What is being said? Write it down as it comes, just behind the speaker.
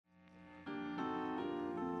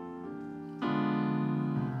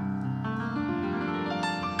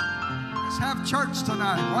have church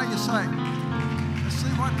tonight. What do you say? Let's see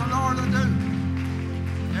what the Lord will do.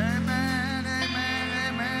 Amen, amen,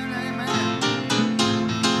 amen, amen.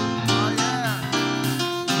 Oh, yeah.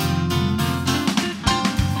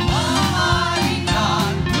 What a mighty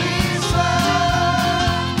God we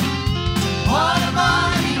serve. What a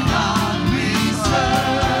mighty God we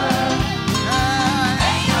serve.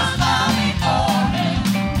 Angels bow before him,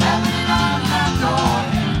 heaven and earth adore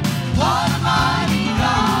him. What a mighty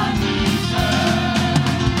God we serve.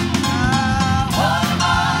 What a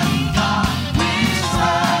mighty God we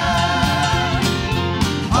serve.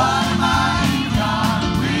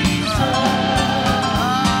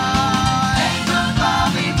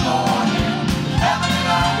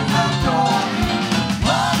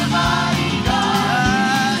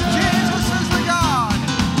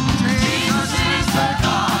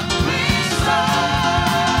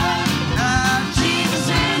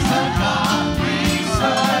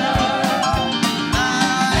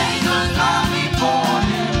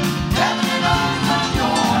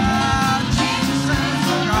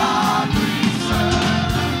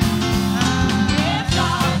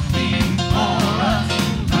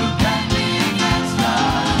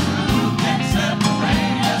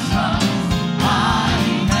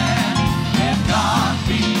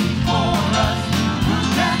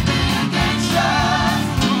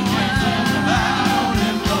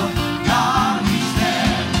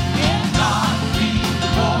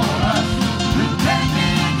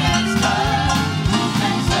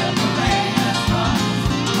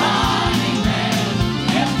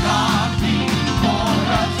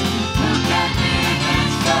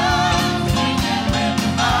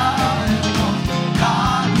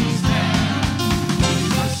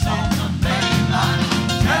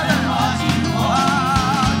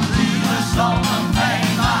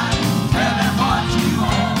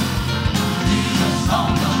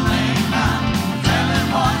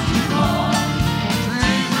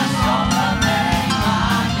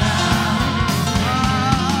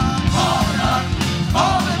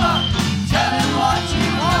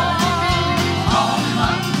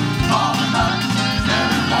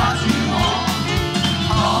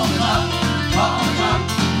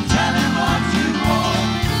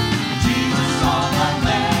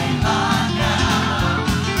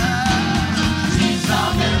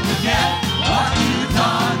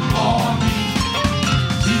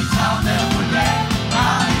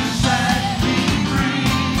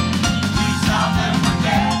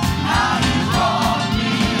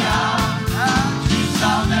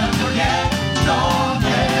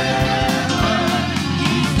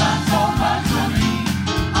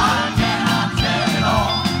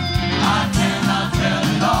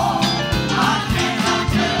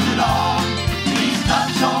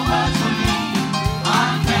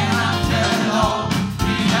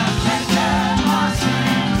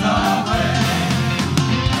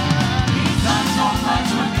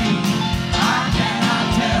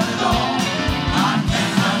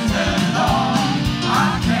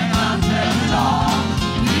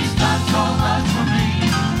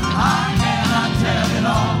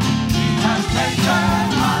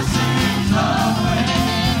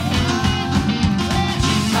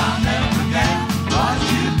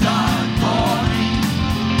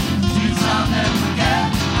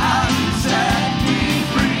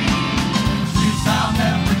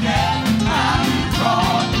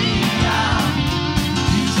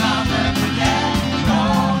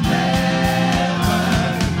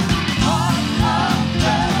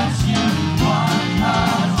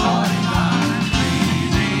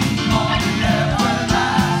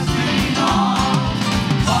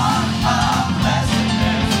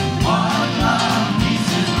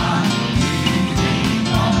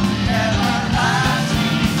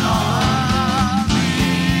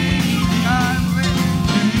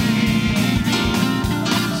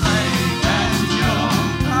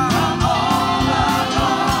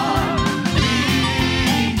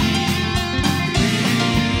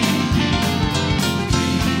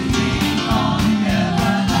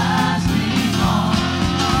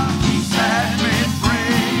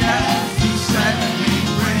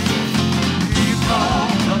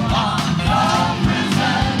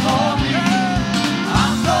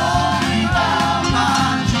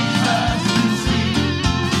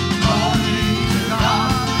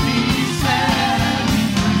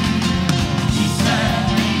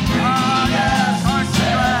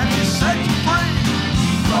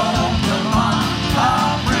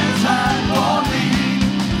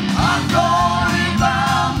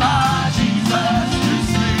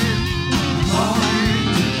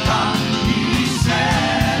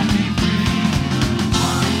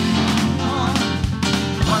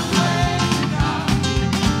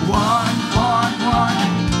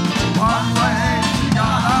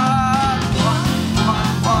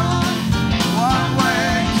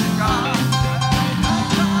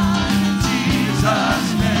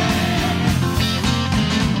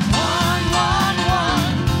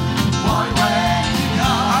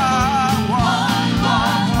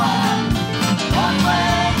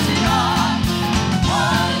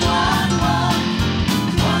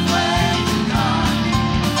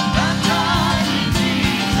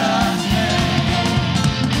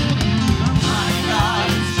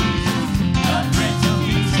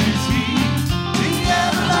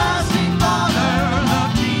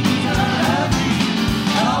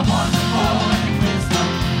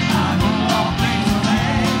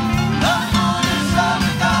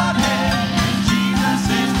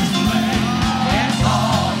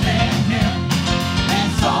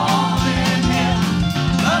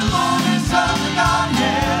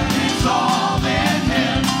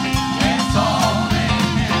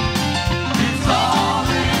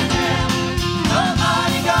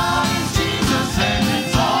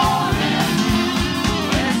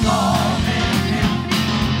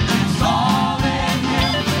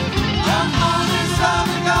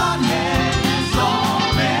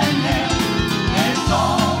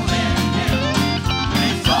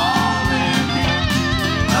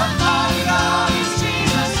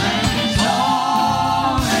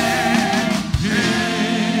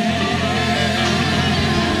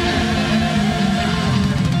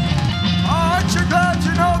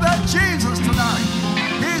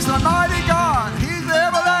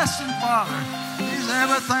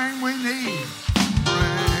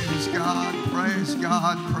 God, praise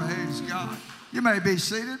God, praise God. You may be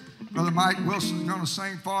seated. Brother Mike Wilson's going to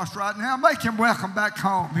sing for us right now. Make him welcome back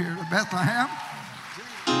home here to Bethlehem.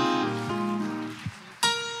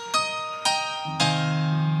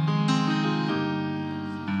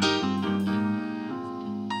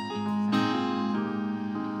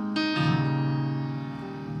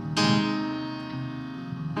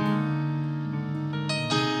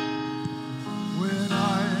 When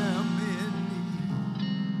I am in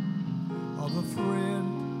need of a friend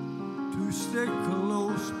to stick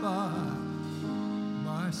close by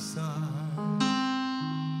my side,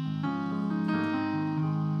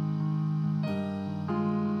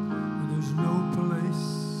 there's no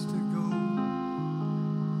place to go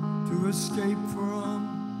to escape from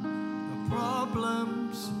the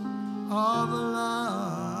problems of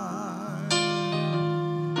life.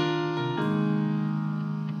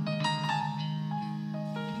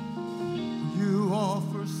 You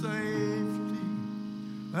offer safety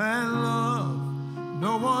and love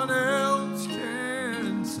no one else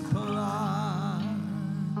can supply.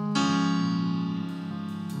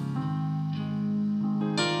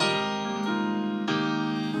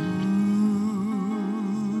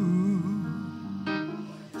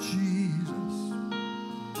 Jesus,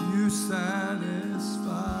 you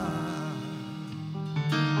satisfy.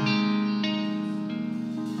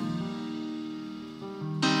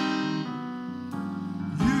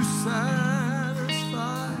 You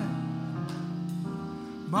satisfy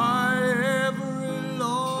my every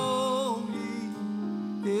longing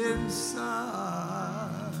inside.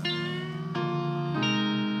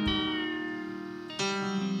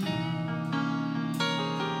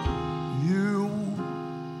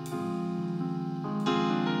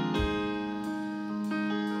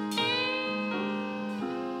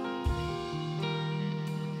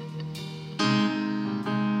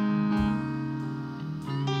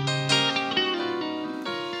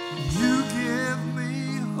 You give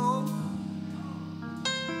me hope,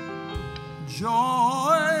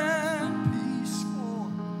 joy and peace for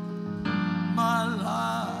my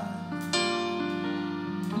life.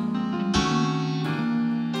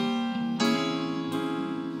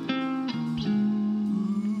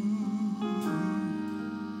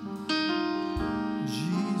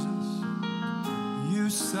 Jesus, you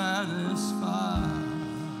satisfy.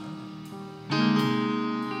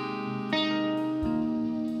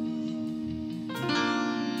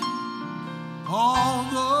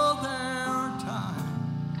 Although there are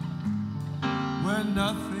times when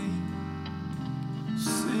nothing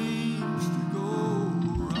seems to go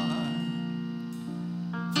right,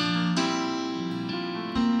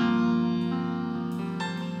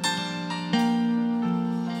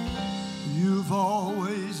 you've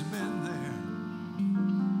always been there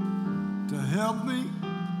to help me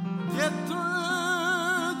get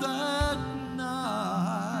through that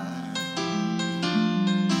night.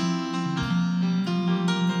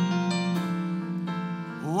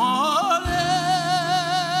 Whatever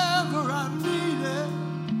I needed,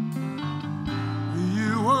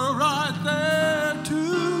 you were right there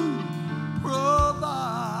to provide.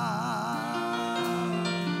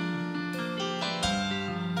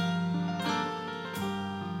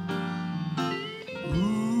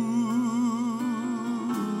 Ooh,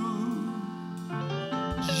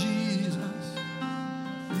 Jesus,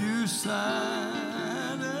 you satisfy.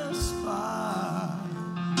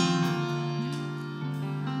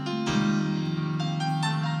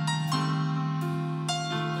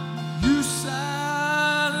 You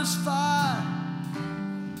satisfy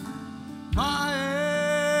my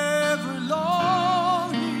every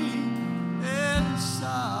longing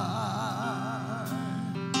inside.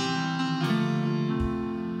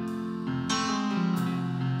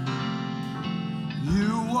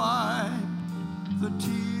 You wipe the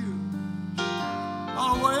tears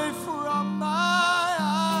away from my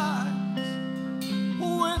eyes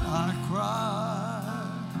when I cry.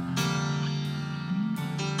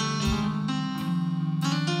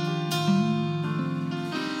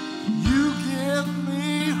 You give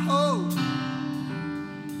me hope,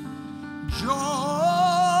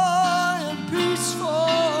 joy and peace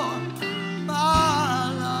for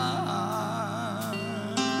my life.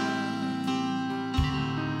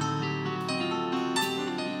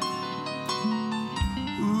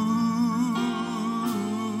 Ooh,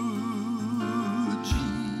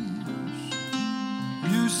 Jesus,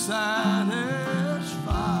 you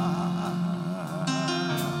satisfy.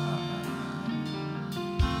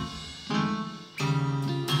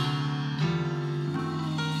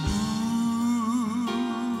 Ooh,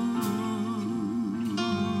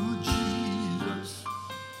 Jesus,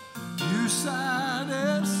 you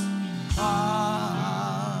satisfy.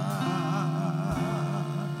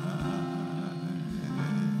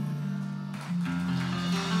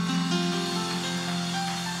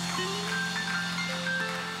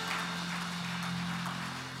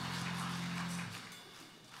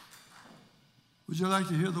 you like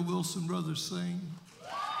to hear the Wilson brothers sing?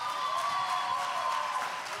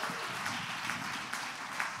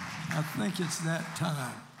 I think it's that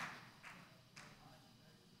time.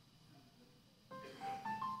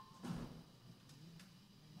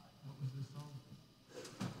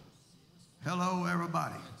 Hello,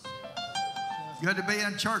 everybody. Good to be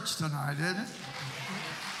in church tonight, isn't it?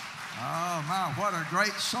 Oh, my, what a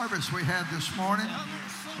great service we had this morning.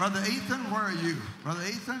 Brother Ethan, where are you? Brother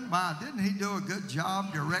Ethan, my, didn't he do a good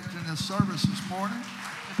job directing this service this morning?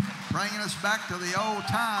 Bringing us back to the old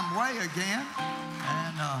time way again.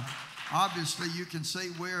 And obviously you can see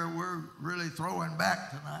we're really throwing back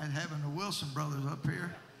tonight, having the Wilson brothers up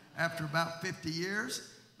here after about 50 years.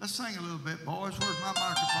 Let's sing a little bit, boys. Where's my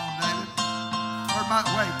microphone, David? Where's my,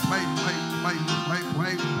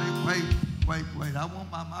 wait. I want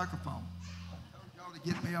my microphone. I told y'all to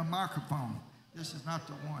get me a microphone. This is not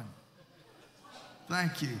the one.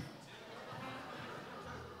 Thank you.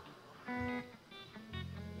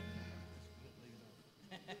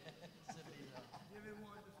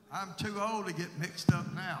 I'm too old to get mixed up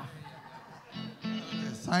now.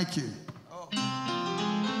 Yes, thank you.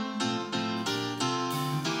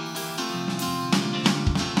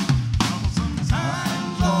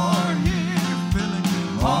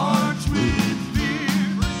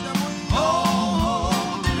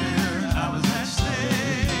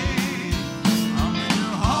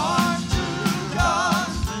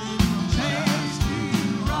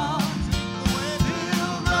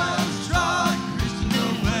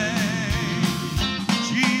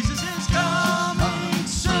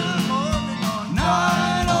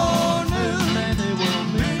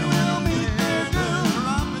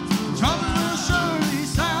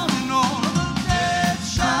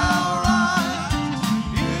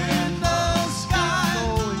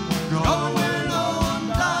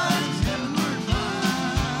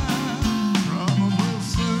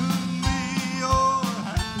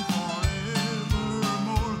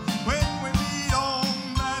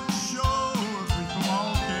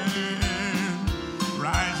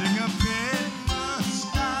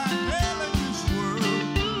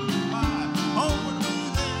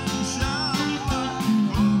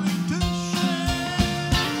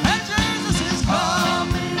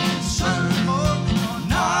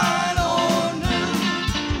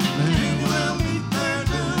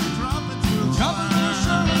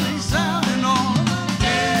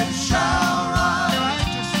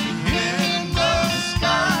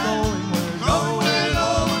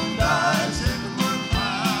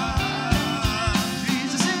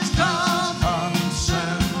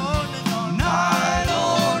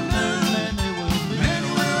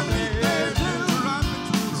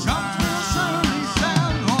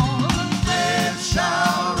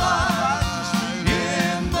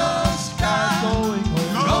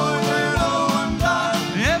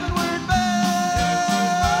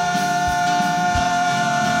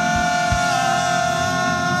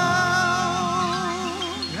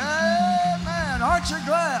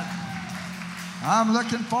 I'm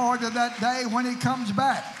looking forward to that day when he comes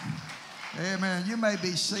back. Amen. You may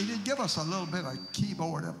be seated. Give us a little bit of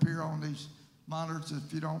keyboard up here on these monitors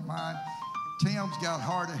if you don't mind. Tim's got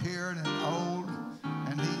hard of hearing and old,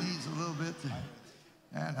 and he needs a little bit.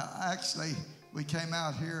 And actually, we came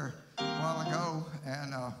out here a while ago,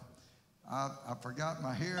 and I forgot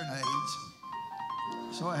my hearing aids,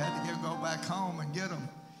 so I had to go back home and get them.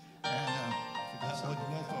 And so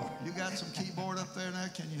you got some keyboard up there now?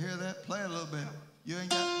 Can you hear that? Play a little bit. You ain't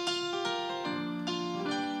got.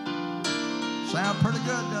 Sound pretty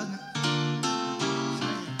good, doesn't it?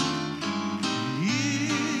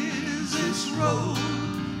 Is this road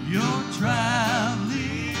you're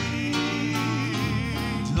traveling?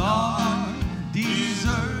 Dark,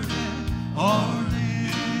 deserted, or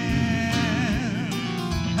lit?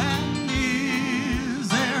 And is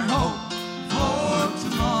there hope for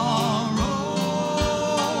tomorrow?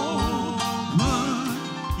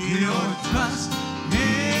 Put your trust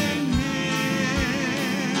in Him.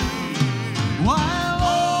 While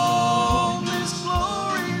on this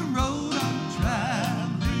glory road I'm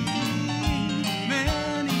traveling,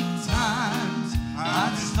 many times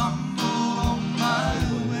I've stumbled on my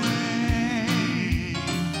way.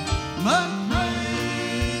 But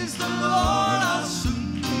praise the Lord, I'll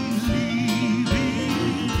soon be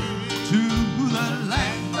leaving to the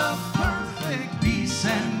land of perfect peace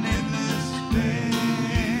and endless day.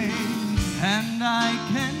 And I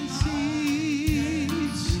can see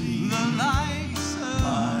the lights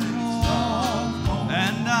of home,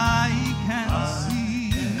 and I can see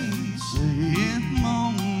Him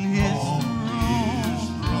on His throne.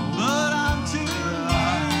 But I'm too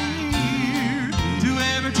near to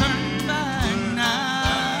ever turn back now.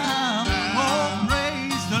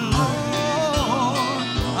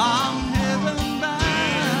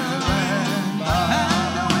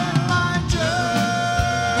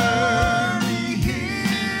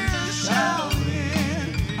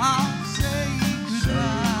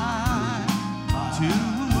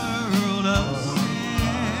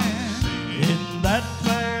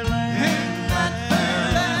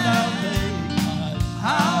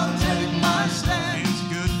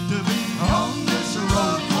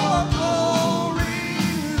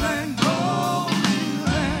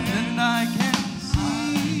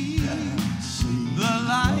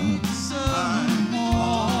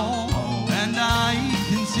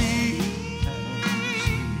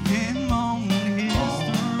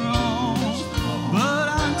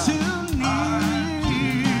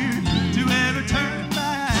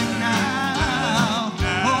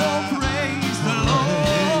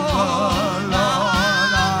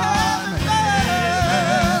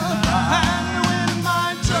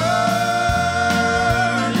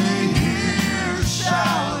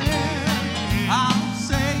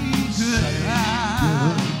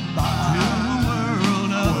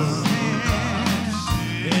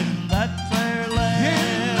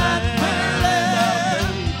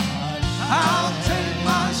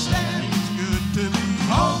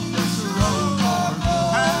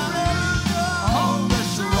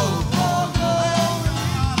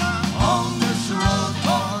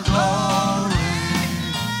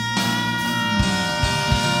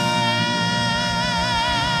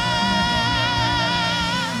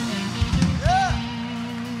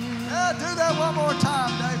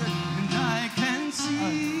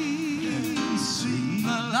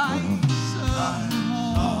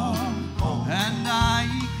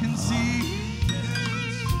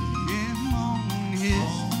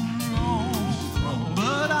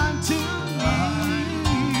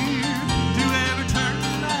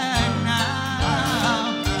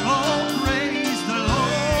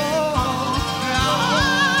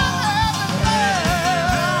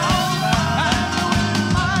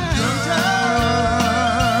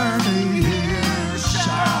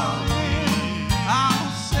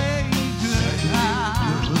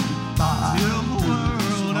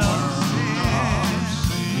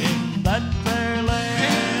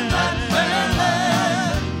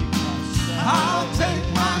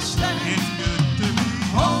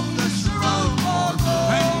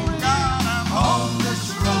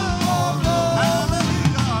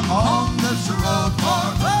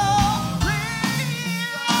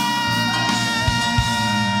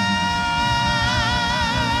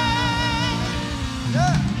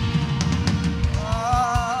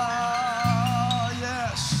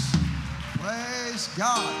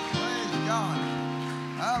 Praise God.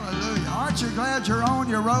 Hallelujah. Aren't you glad you're on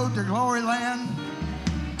your road to glory land?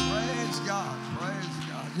 Praise God. Praise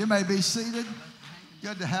God. You may be seated.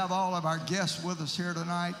 Good to have all of our guests with us here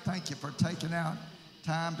tonight. Thank you for taking out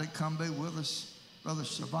time to come be with us. Brother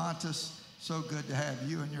Cervantes, so good to have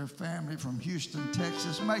you and your family from Houston,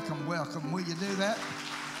 Texas. Make them welcome. Will you do that?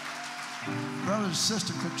 Brother and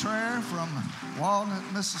Sister Cotrere from Walnut,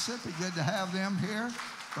 Mississippi. Good to have them here.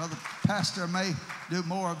 Brother Pastor may do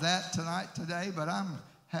more of that today, but I'm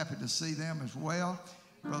happy to see them as well.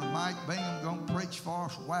 Brother Mike Bingham going to preach for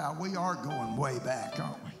us. Wow, we are going way back,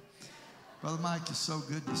 aren't we? Brother Mike, it's so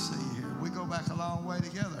good to see you here. We go back a long way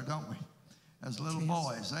together, don't we? As little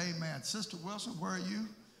boys. Amen. Sister Wilson, where are you?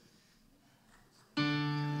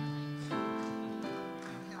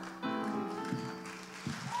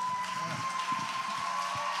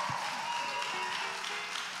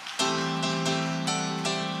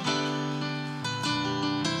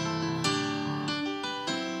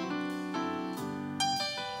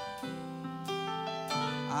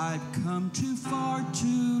 I've come too far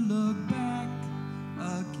to look back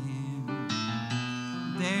again.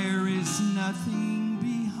 There is nothing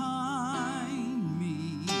behind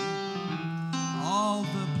me. All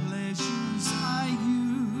the pleasures I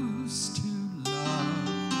used to love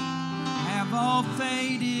have all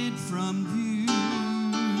faded from view.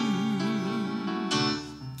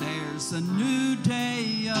 There's a new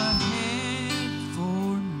day ahead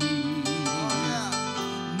for me.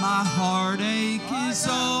 My heartache is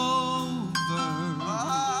over.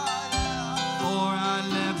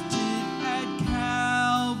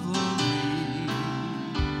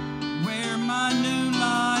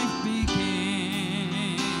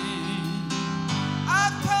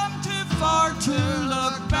 To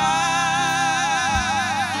look back,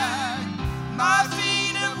 my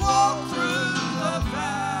feet have walked through the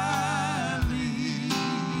valley.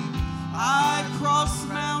 I've crossed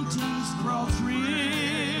mountains, crossed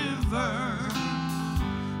rivers,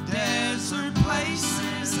 desert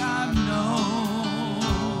places I've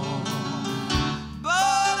known, but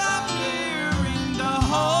I'm nearing the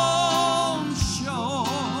home shore.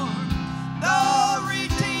 The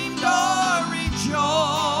redeemed are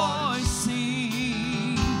rejoicing.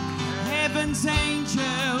 Heaven's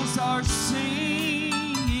angels are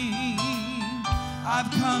singing. I've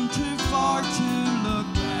come too far to look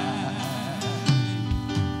back.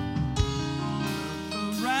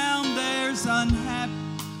 Look around, there's unhappiness.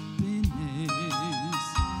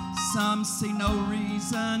 Some see no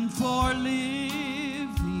reason for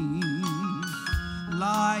living.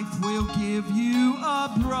 Life will give you a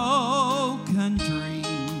broken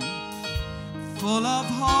dream, full of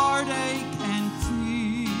heartache and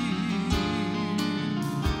fear.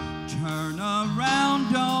 Turn around,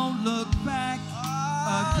 don't look back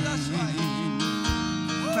again.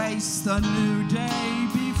 Face the new day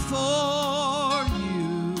before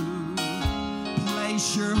you.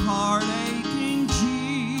 Place your heartache in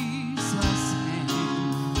Jesus' hand.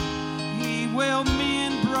 He will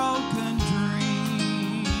mend broken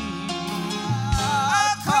dreams.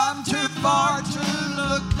 I've come too far to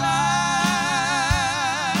look back.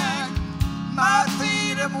 My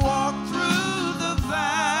feet have walked through the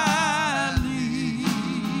valley.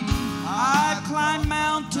 I've climbed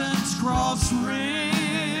mountains, crossed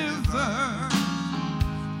rivers,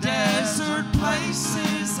 desert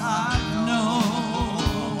places I've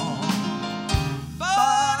known, but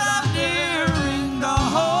I'm nearing the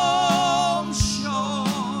home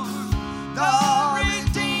shore. The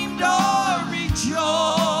redeemed are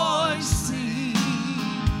rejoicing.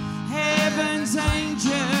 Heaven's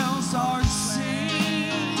angels are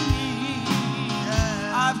singing.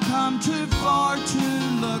 I've come too far to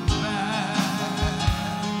look back.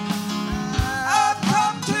 I've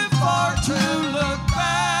come too far to look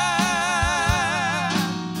back.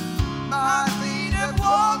 My feet have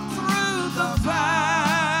walked through the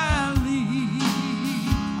valley.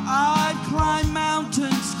 I've climbed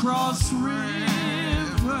mountains, crossed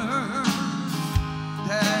rivers,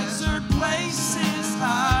 desert places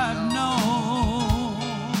I've known,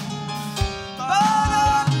 but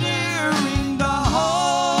I'm nearing the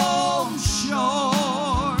home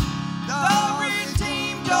shore. The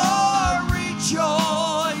redeemed are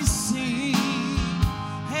rejoicing.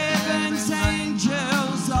 Heaven's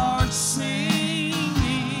angels are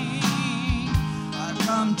singing. I've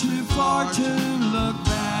come too far to look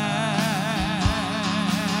back,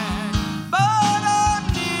 but I'm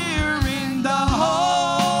nearing the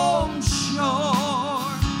home shore.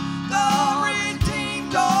 The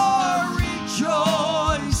redeemed are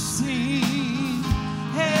rejoicing.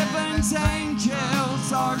 Heaven's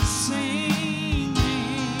angels are singing.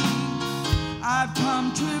 I've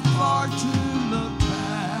come too far to look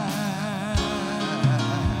back.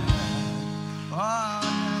 Oh,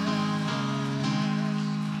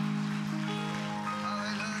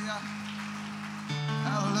 yeah.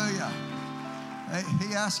 Hallelujah. Hallelujah.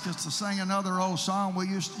 He asked us to sing another old song.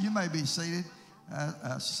 You may be seated.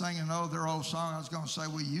 Sing another old song. I was going to say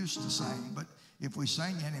we used to sing, but if we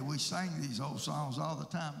sing any, we sing these old songs all the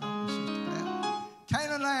time, don't we, Sister Pat?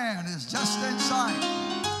 Canaan land is just in sight.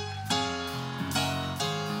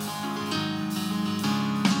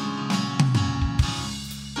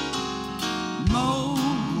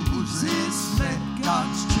 Moses led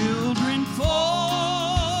God's children 40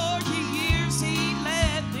 years. He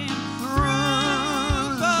led them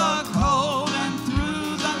through the cold and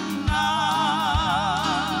through the night.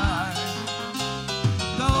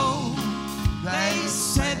 Though they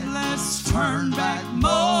said, let's turn back,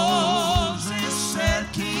 Moses said,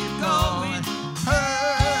 keep going.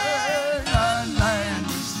 Canaan land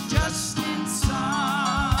is just in sight.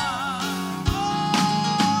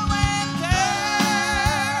 Oh, and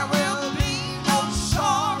there will be no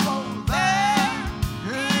sorrow there.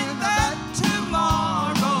 In that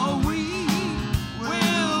tomorrow we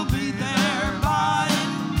will be there by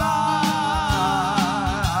and by,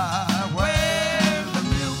 where the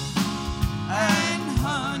milk and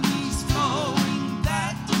honey's flowing.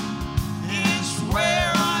 That is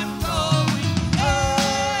where I'm going.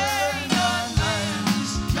 Canaan land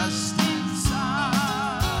is just inside.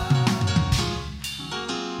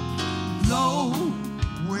 Though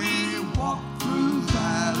we walk through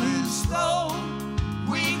valleys, though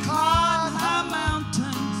we climb high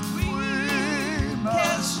mountains, we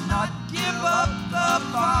must not give up the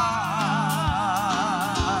fight.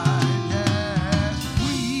 Yes,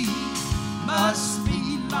 we must be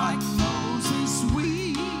like Moses.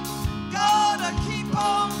 We gotta keep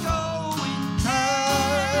on going.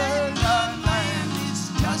 Canaan land is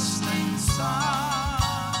just inside.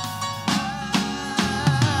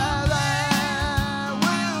 There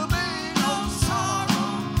will be no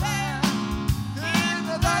sorrow there. In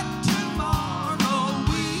that tomorrow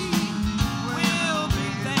we will be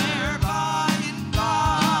there by and by,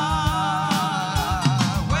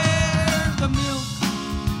 where the milk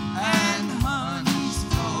and honey's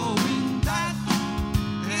flowing. That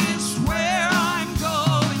is where I'm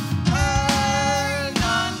going.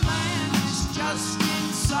 Canaan land is just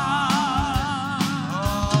inside.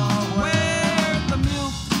 Where the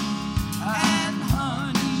milk and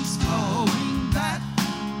honey's flowing. That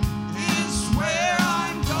is where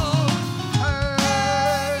I'm going.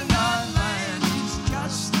 Canaan land is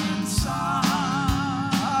just inside.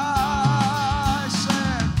 I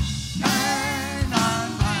said, Canaan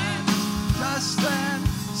land is just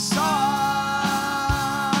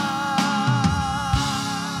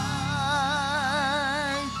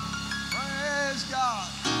inside. Praise God.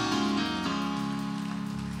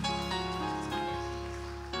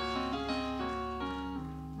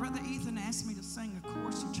 Brother Ethan asked me to sing a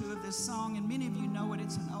chorus or two of this song, and many of you know it.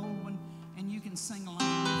 It's an old one, and you can sing along with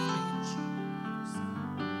me.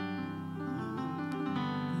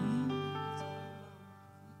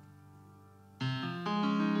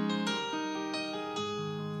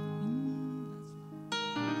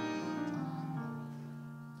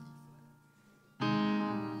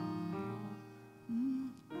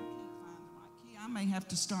 I may have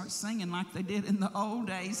to start singing like they did in the old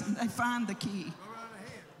days, and they find the key.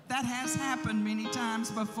 That has happened many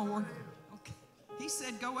times before. Okay. He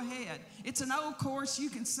said, go ahead. It's an old chorus. You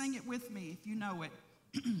can sing it with me if you know it.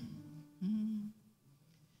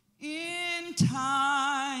 In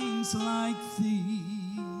times like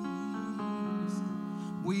these,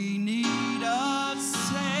 we need a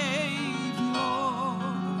Savior.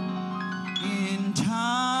 In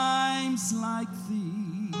times like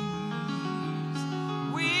these,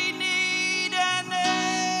 we need an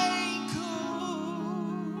anchor.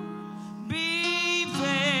 Be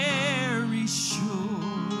very sure.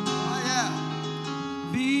 Oh, yeah.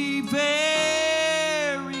 Be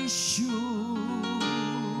very sure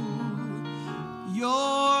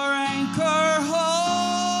your anchor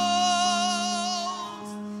holds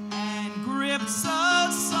and grips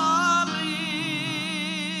a solid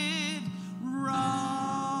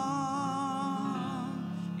rock.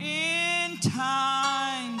 In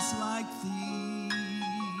times like these,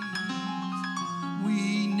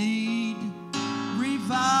 we need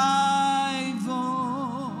revival.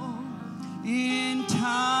 In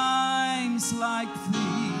times like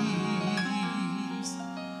these,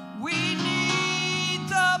 we need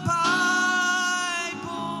the Bible.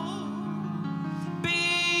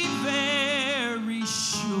 Be very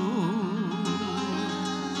sure.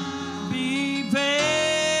 Be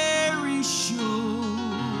very sure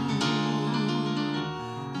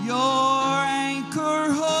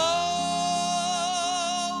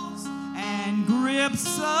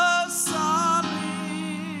grips a solid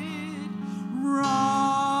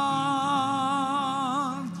rock.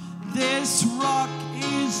 This rock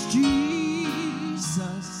is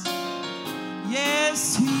Jesus.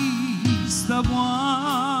 Yes, He's the one.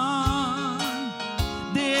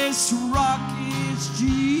 This rock is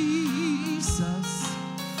Jesus,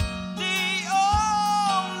 the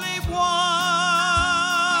only one.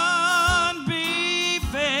 Be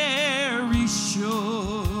very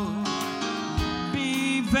sure.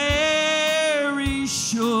 Be very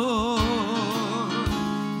sure.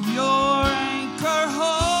 Your anchor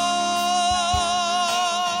holds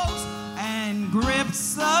and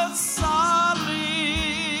grips a solid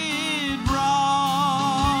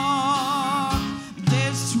rock.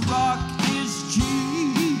 This rock is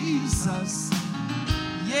Jesus.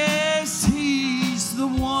 Yes, He's the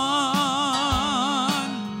one.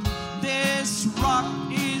 This rock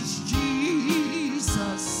is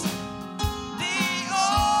Jesus, the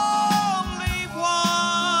only one.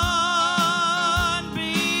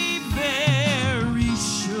 Be very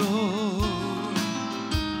sure.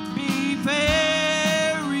 Be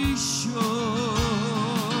very sure.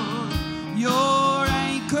 Your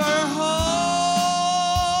anchor holds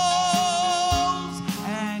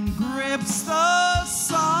and grips the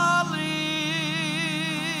solid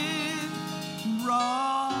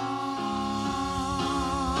rock.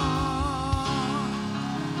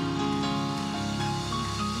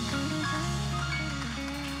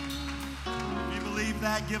 If you believe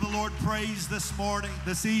that, give the Lord praise this morning,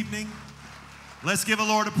 this evening. Let's give the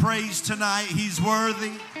Lord a praise tonight. He's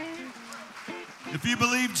worthy. If you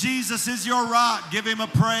believe Jesus is your rock, give Him a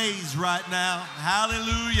praise right now.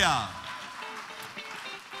 Hallelujah.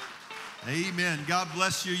 Amen. God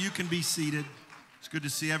bless you. You can be seated. It's good to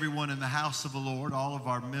see everyone in the house of the Lord, all of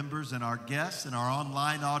our members and our guests and our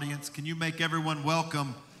online audience. Can you make everyone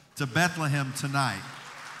welcome to Bethlehem tonight?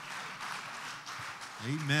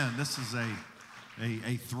 Amen. This is a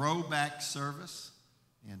throwback service.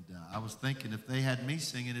 And I was thinking if they had me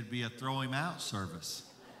singing, it'd be a throw him out service.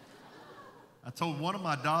 I told one of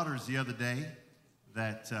my daughters the other day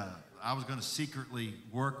that I was going to secretly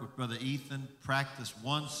work with Brother Ethan, practice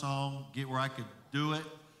one song, get where I could do it,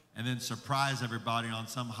 and then surprise everybody on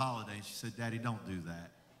some holiday. She said, Daddy, don't do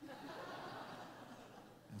that.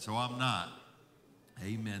 And so I'm not.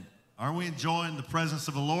 Amen. Aren't we enjoying the presence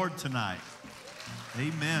of the Lord tonight?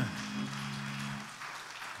 Amen.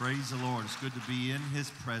 Praise the Lord. It's good to be in His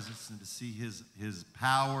presence and to see His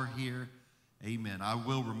power here. Amen. I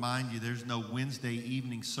will remind you there's no Wednesday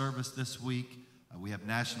evening service this week. We have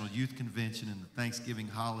National Youth Convention and the Thanksgiving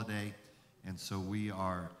holiday, and so we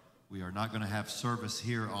are not going to have service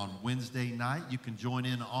here on Wednesday night. You can join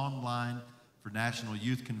in online for National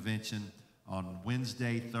Youth Convention on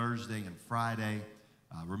Wednesday, Thursday, and Friday.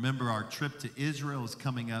 Remember, our trip to Israel is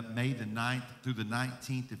coming up May the 9th through the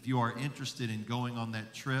 19th. If you are interested in going on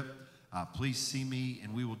that trip, please see me,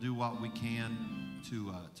 and we will do what we can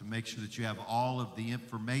to make sure that you have all of the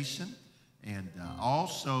information. And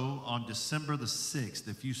also on December the 6th,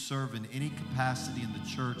 if you serve in any capacity in the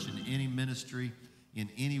church, in any ministry, in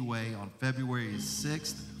any way, on February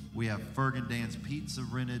 6th, we have Ferg and Dan's Pizza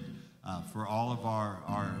rented for all of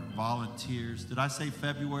our volunteers. Did I say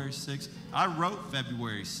February 6th? I wrote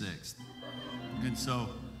February 6th. And so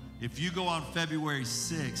if you go on February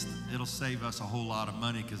 6th, it'll save us a whole lot of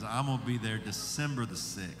money because I'm going to be there December the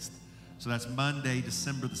 6th. So that's Monday,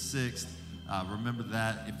 December the 6th. Remember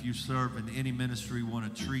that. If you serve in any ministry, we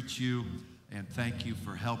want to treat you and thank you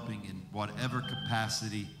for helping in whatever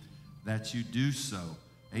capacity that you do so.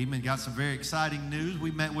 Amen. Got some very exciting news.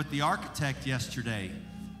 We met with the architect yesterday,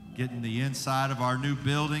 getting the inside of our new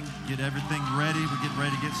building, get everything ready. We're getting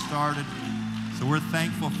ready to get started. So we're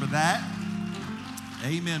thankful for that.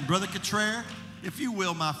 Amen. Brother Cottrell, if you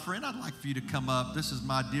will, my friend, I'd like for you to come up. This is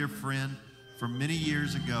my dear friend from many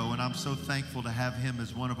years ago, and I'm so thankful to have him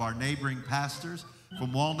as one of our neighboring pastors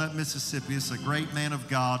from Walnut, Mississippi. It's a great man of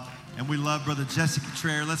God, and we love Brother Jesse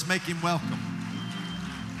Cottrell. Let's make him welcome.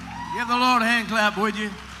 Give the Lord a hand clap, would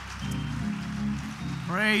you?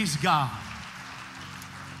 Praise God.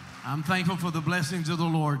 I'm thankful for the blessings of the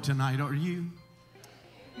Lord tonight. Are you?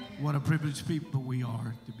 What a privileged people we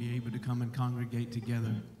are to be able to come and congregate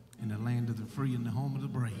together in the land of the free and the home of the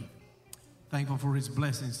brave. Thankful for His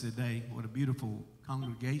blessings today. What a beautiful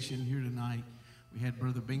congregation here tonight. We had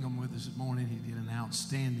Brother Bingham with us this morning. He did an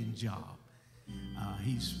outstanding job.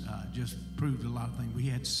 He's just proved a lot of things. We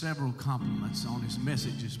had several compliments on his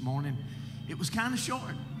message this morning. It was kind of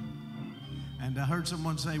short. And I heard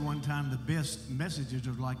someone say one time the best messages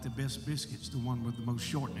are like the best biscuits, the one with the most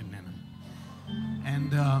shortening in them.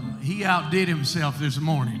 And he outdid himself this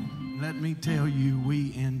morning. let me tell you,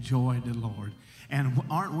 we enjoy the Lord. And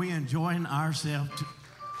aren't we enjoying ourselves?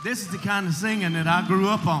 This is the kind of singing that I grew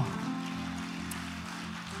up on.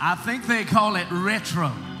 I think they call it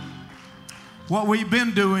retro. What we've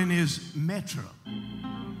been doing is metro.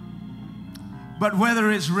 But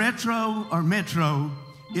whether it's retro or metro,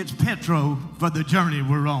 it's petro for the journey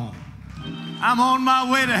we're on. I'm on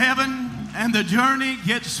my way to heaven, and the journey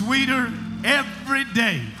gets sweeter every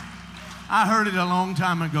day. I heard it a long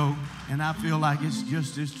time ago, and I feel like it's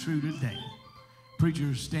just as true today.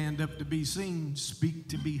 Preachers stand up to be seen, speak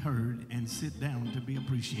to be heard, and sit down to be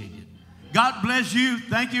appreciated. God bless you.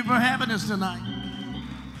 Thank you for having us tonight.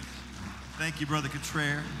 Thank you, Brother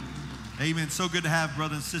Cottrell. Amen. So good to have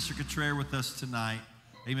Brother and Sister Cottrell with us tonight.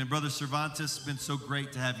 Amen. Brother Cervantes, it's been so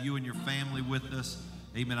great to have you and your family with us.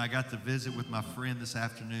 Amen. I got to visit with my friend this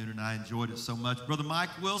afternoon, and I enjoyed it so much. Brother Mike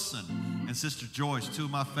Wilson and Sister Joyce, two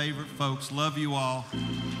of my favorite folks. Love you all.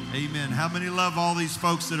 Amen. How many love all these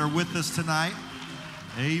folks that are with us tonight?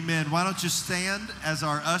 Amen. Why don't you stand as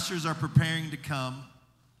our ushers are preparing to come.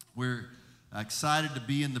 We're excited to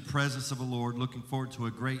be in the presence of the Lord. Looking forward to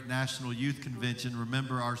a great National Youth Convention.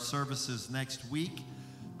 Remember our services next week.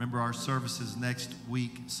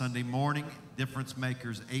 Sunday morning, Difference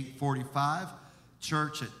Makers, 8:45.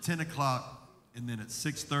 Church at 10 o'clock. And then at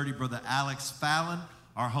 6:30, Brother Alex Fallon,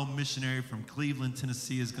 our home missionary from Cleveland,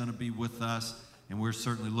 Tennessee, is going to be with us. And we're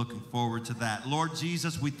certainly looking forward to that. Lord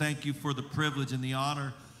Jesus, we thank you for the privilege and the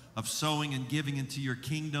honor of sowing and giving into your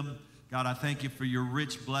kingdom. God, I thank you for your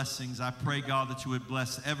rich blessings. I pray, God, that you would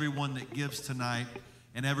bless everyone that gives tonight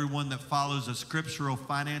and everyone that follows a scriptural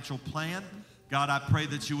financial plan. God, I pray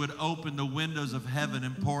that you would open the windows of heaven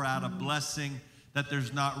and pour out a blessing that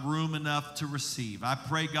there's not room enough to receive. I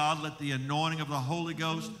pray, God, let the anointing of the Holy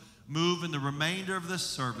Ghost move in the remainder of this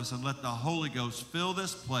service, and let the Holy Ghost fill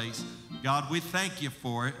this place. God, we thank you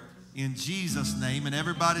for it in Jesus' name. And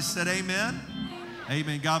everybody said amen.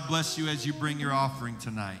 Amen. God bless you as you bring your offering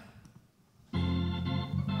tonight.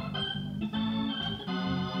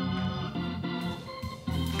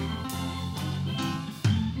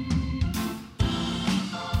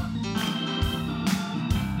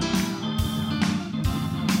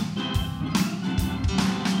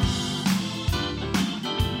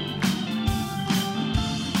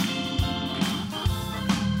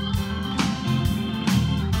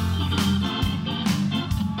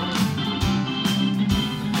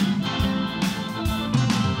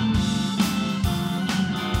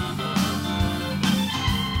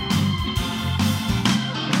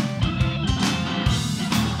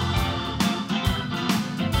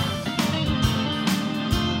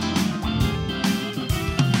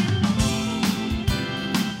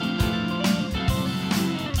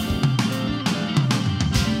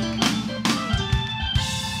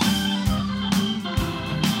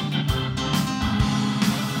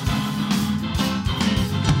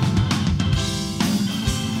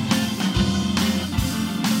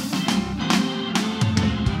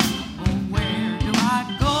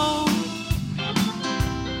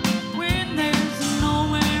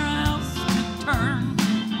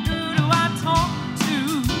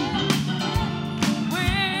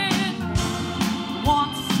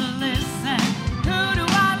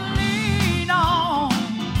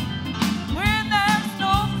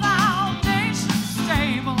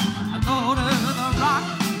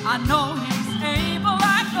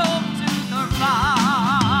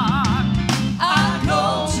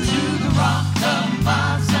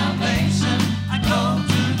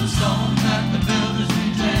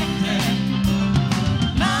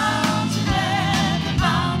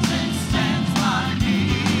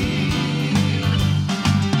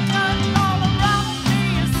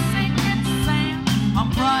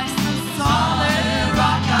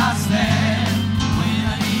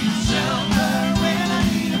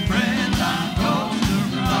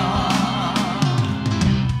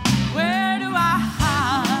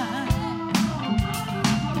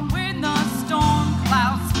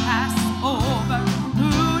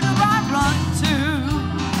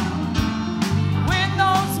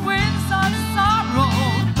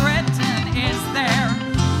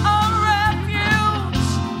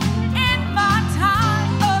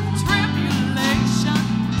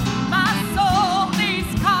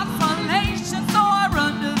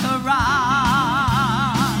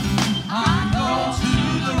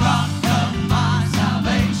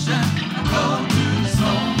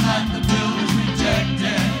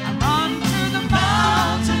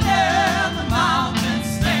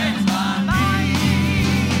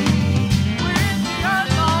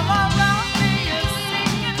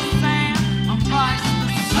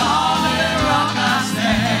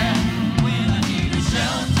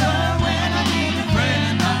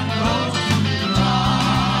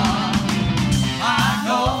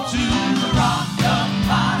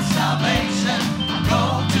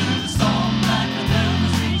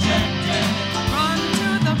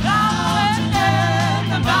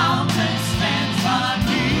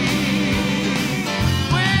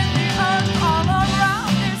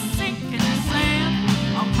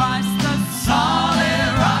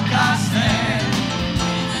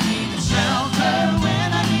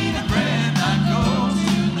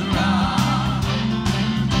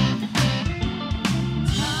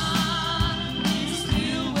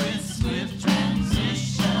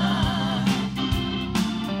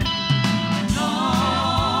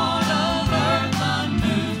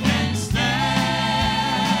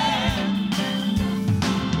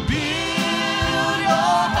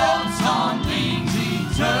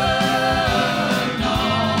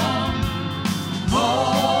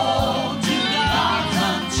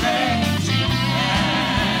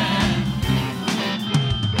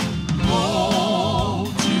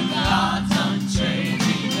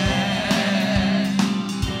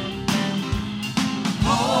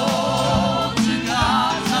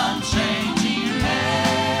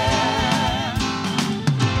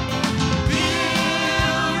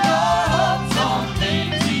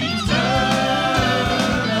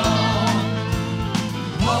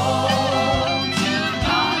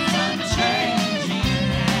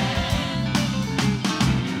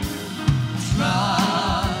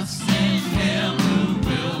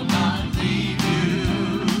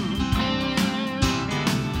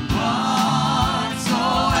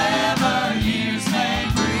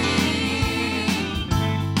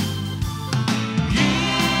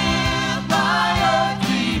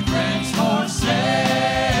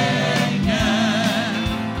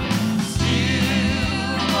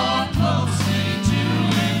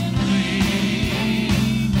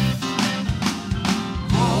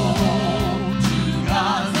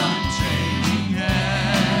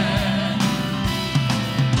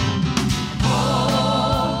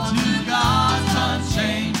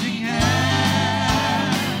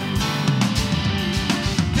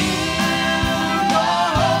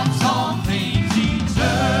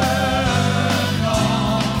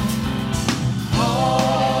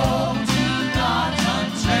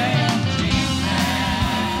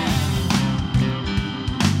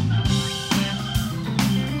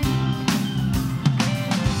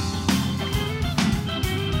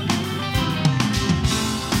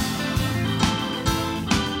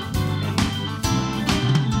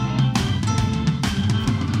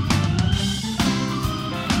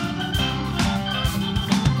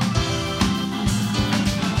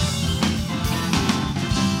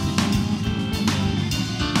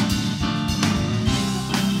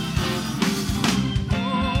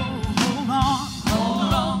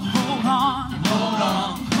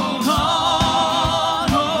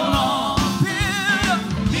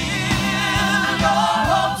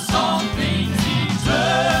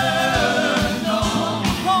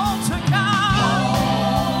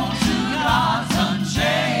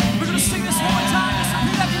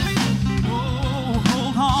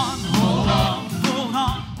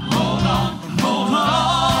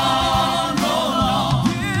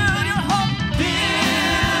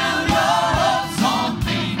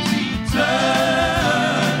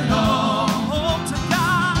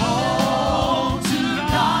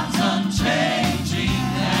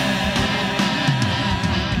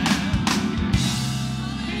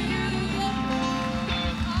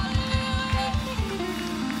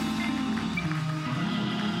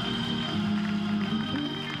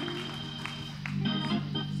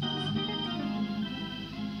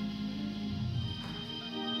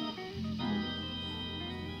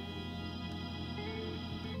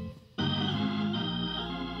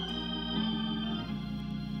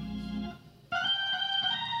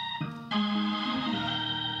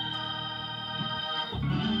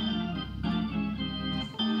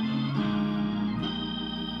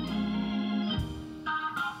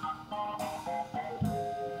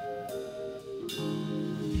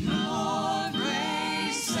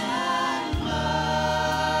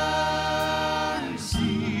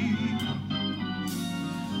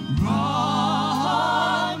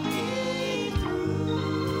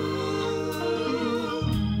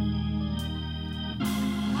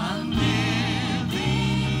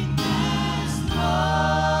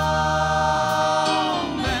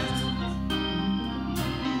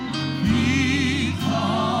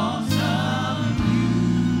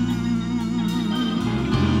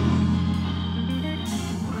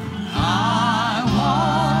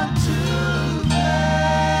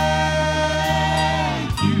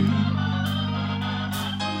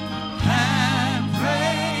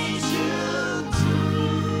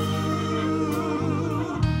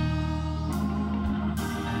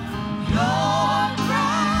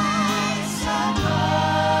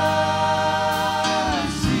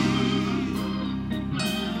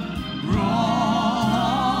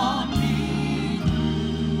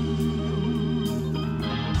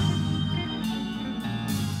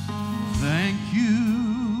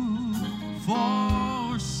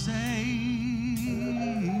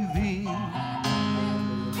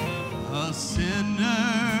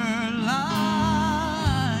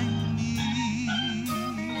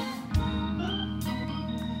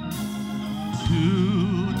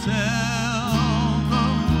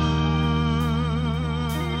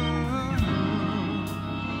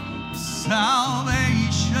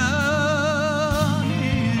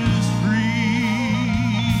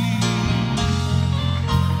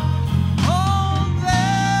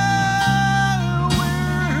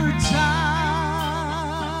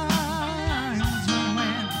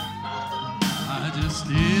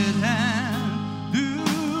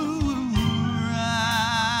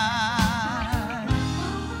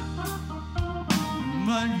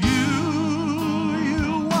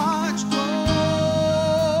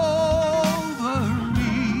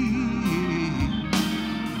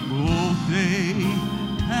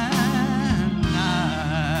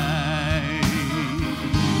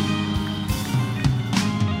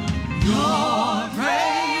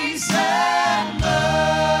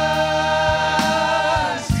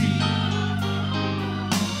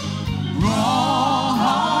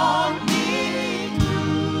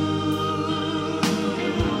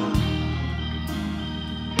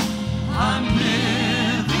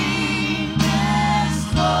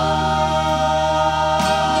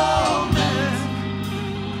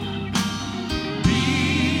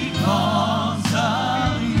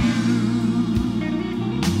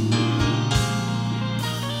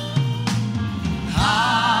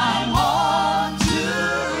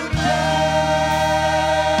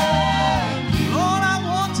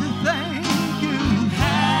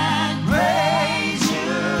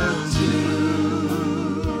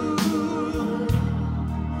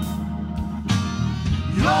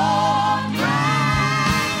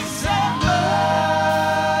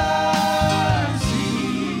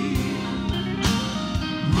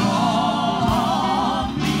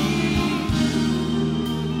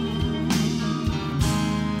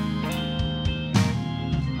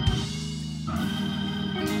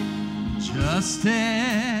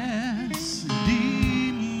 Justice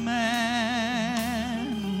demanded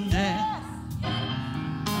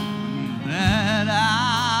that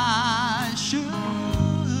I should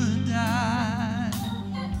die,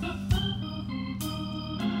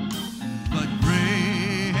 but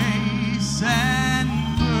grace and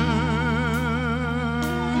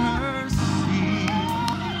mercy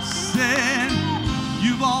said,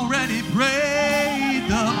 you've already paid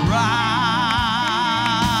the price.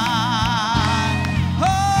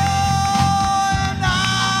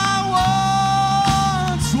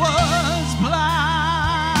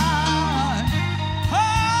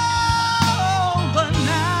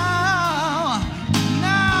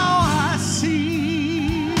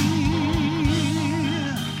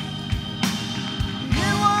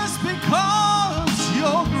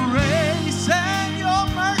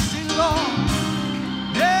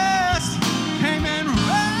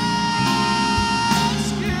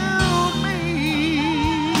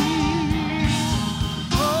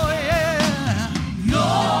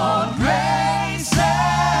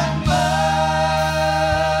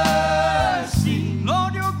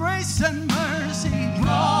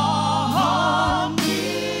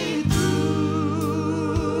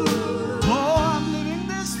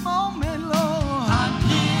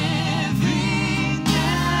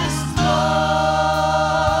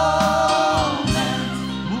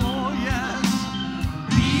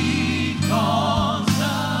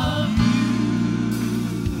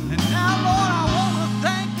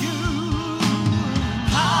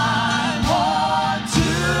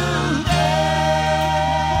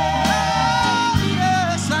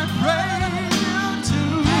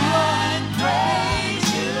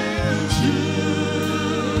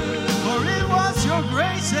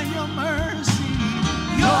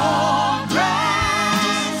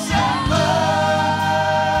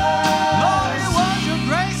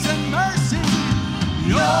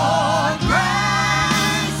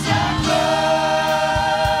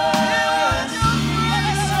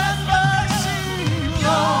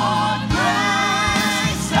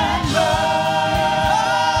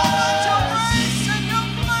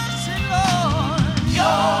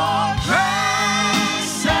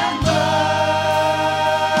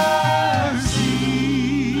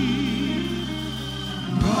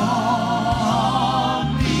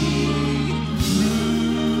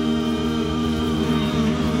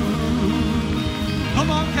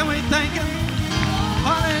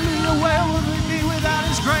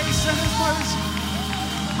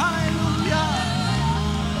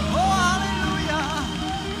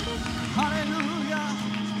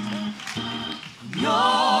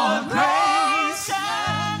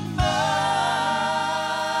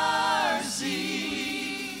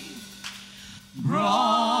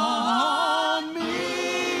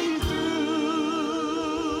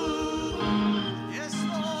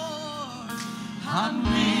 I'm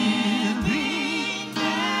living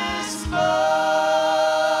this moment,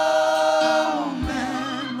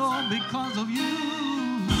 Lord, because of you.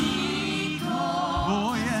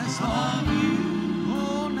 Oh, yes, Lord.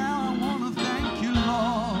 Oh, now I want to thank you,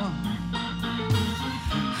 Lord.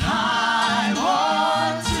 I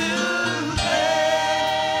want to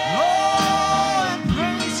thank, Lord, and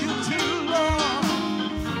praise you too, Lord,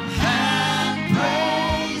 and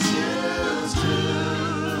praise you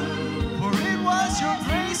too. For it was your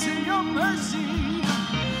grace and your mercy,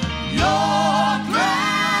 your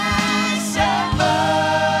grace and mercy.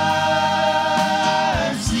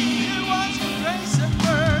 It was your grace and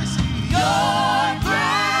mercy, your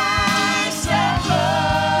grace and mercy.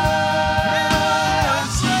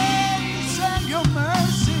 And your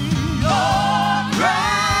mercy, your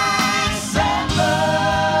grace and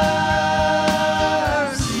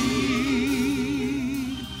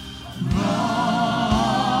mercy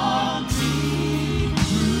brought me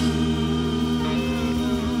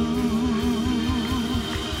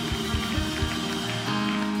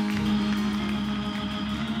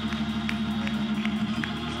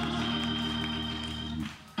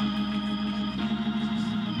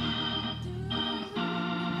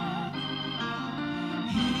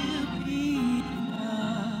He'll be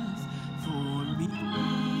enough for me.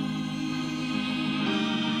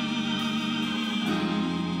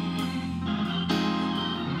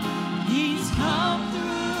 He's come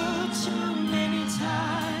through too many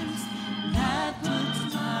times. That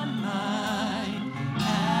puts my mind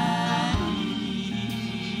at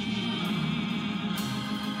ease.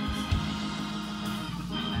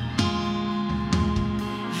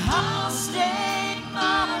 I'll stake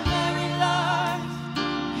my very life.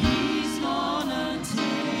 He's gonna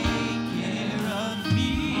take care of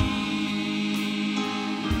me.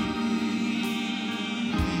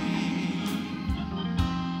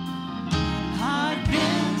 I've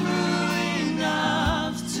been through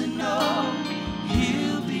enough to know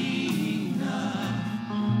He'll be enough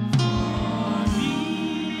for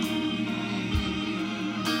me.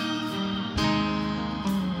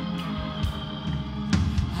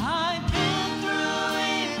 I've been through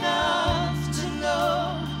enough to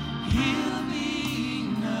know He'll be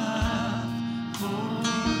enough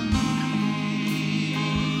for me.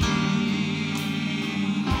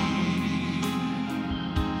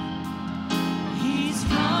 He's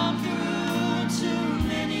come through too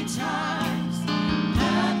many times.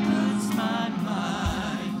 That puts my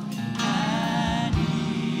mind at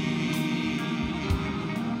ease.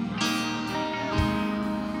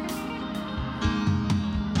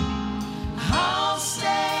 I'll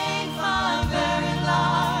stake my very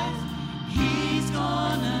life. He's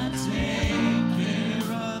gonna take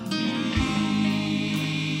care of me.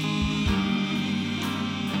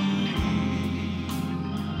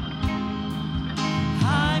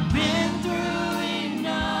 I've been through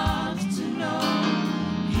enough to know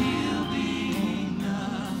He'll be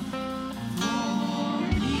enough for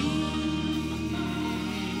me.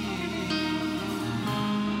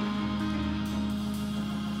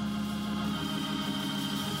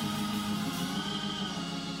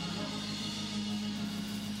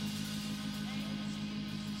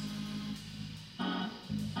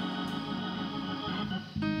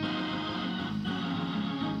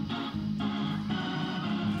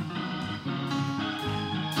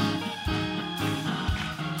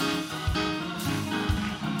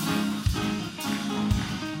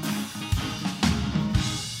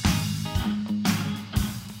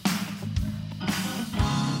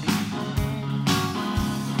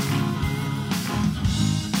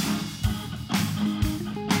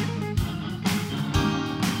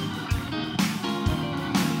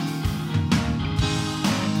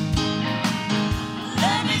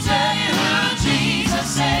 Let me tell you who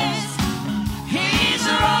Jesus is. He's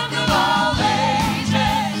the rock of all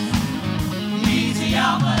ages. He's the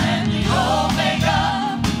Alpha and the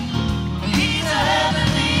Omega. He's the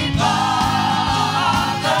heavenly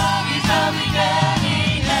Father. He's the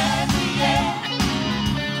beginning and the end.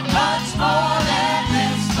 Much more than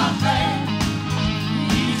this, my friend.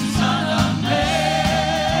 He's the Son of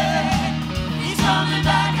Man. He's coming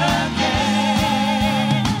back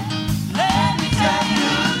again. Let me tell you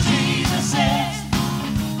who Jesus is.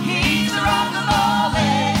 He's the rock of all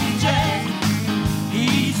ages.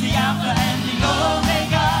 He's the Alpha and the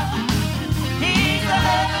Omega. He's the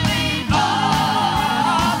heavenly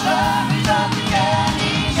Father. He's the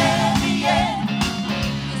beginning and the end.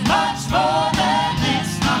 Much more than this,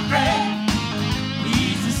 my friend.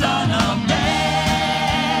 He's the Son of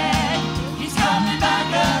Man. He's coming back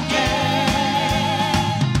again.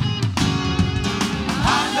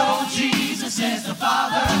 I know Jesus is the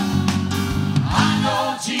Father. I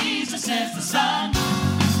Jesus is the Son.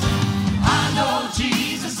 I know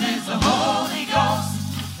Jesus is the Holy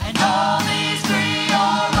Ghost. And all these three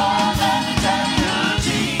are one. Let me tell you who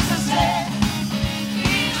Jesus is.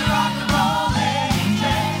 He's the rock and roll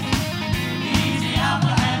angel. He's the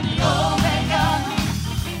Alpha and the Omega.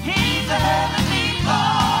 He's the heavenly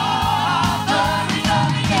Father. He's the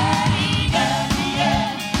beginning and the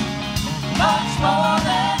end. Much more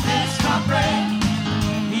than this comfort.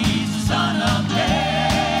 He's the Son of Man.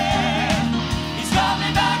 He's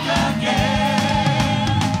coming back again.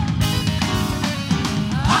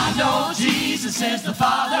 I know Jesus is the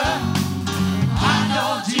Father. I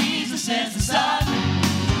know Jesus is the Son.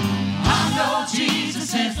 I know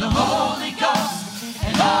Jesus is the Holy Ghost.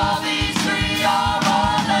 And all these three are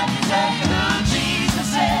one. Let me tell you who Jesus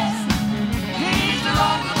is. He's the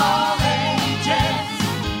rock of all ages.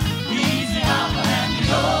 He's the Alpha and the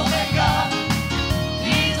Omega.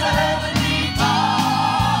 He's the heavenly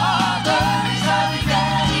Father. He's the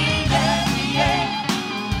beginning and the end.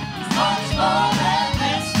 He's much more than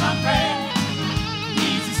this, my friend.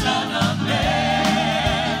 He's the Son of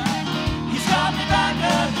Man. He's coming back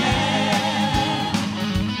again.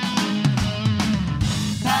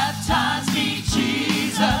 Baptize me,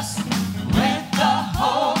 Jesus, with the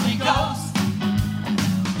Holy Ghost.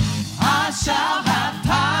 I shall have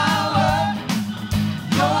power.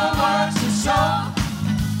 Your words are so.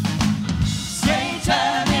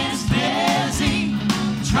 Satan is busy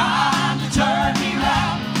trying to turn me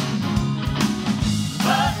round,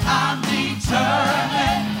 but I'm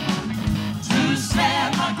determined to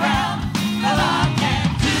stand my ground. And I can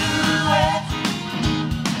do it.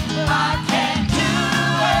 I can do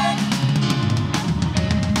it.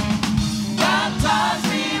 Baptize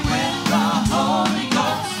me with the Holy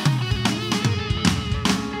Ghost.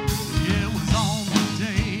 It was on the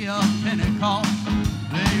day of Pentecost.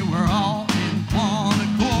 They were all in one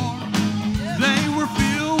accord. They were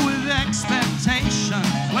filled with expectation,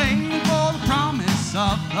 waiting for the promise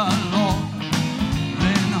of the Lord.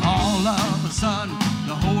 Then all of a sudden,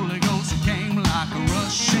 the Holy Ghost came like a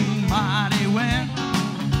rushing mighty wind.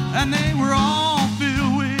 And they were all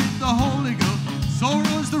filled with the Holy Ghost. So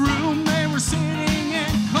was the room they were sitting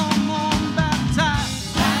in. Come on,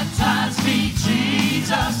 baptize. Baptize me,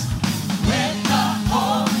 Jesus, with the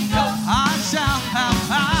Holy Ghost. I shall have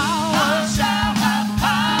power. I shall have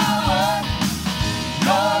power.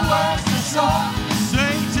 Your words are sure.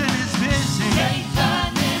 Satan is busy.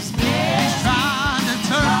 Satan is busy Trying to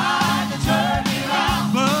turn me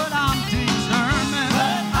round, but I'm determined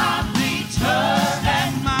but I'm determined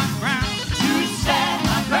stand my ground. to stand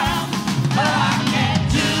my ground. But I can't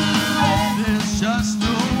do it. There's just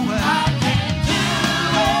no way. I can't do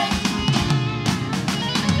it.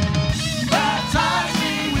 Baptize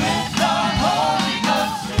me with the Holy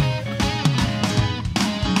Ghost.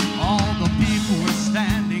 All the people were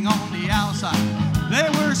standing on the outside. They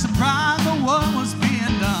were surprised at what was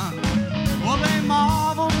being done. Well, they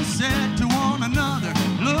marveled and said to one another,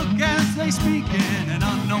 look as they speak in an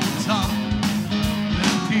unknown tongue.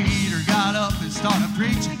 Then Peter got up and started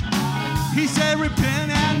preaching. He said,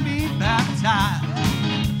 repent and be baptized.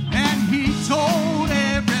 And he told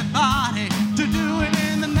everybody to do it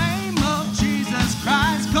in the name of Jesus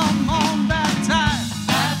Christ. Come on, baptize.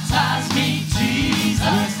 Baptize me, Jesus,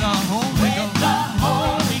 With the Holy with Ghost. the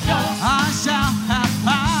Holy Ghost. I shall have I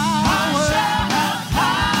power. shall have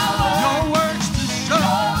power. Your words to show.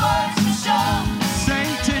 Your words to show.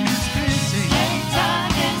 Satan is busy. Satan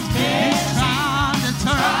is He's busy trying to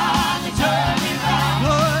turn. trying to turn me round,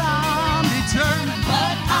 But I'm determined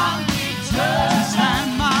but I'm to determined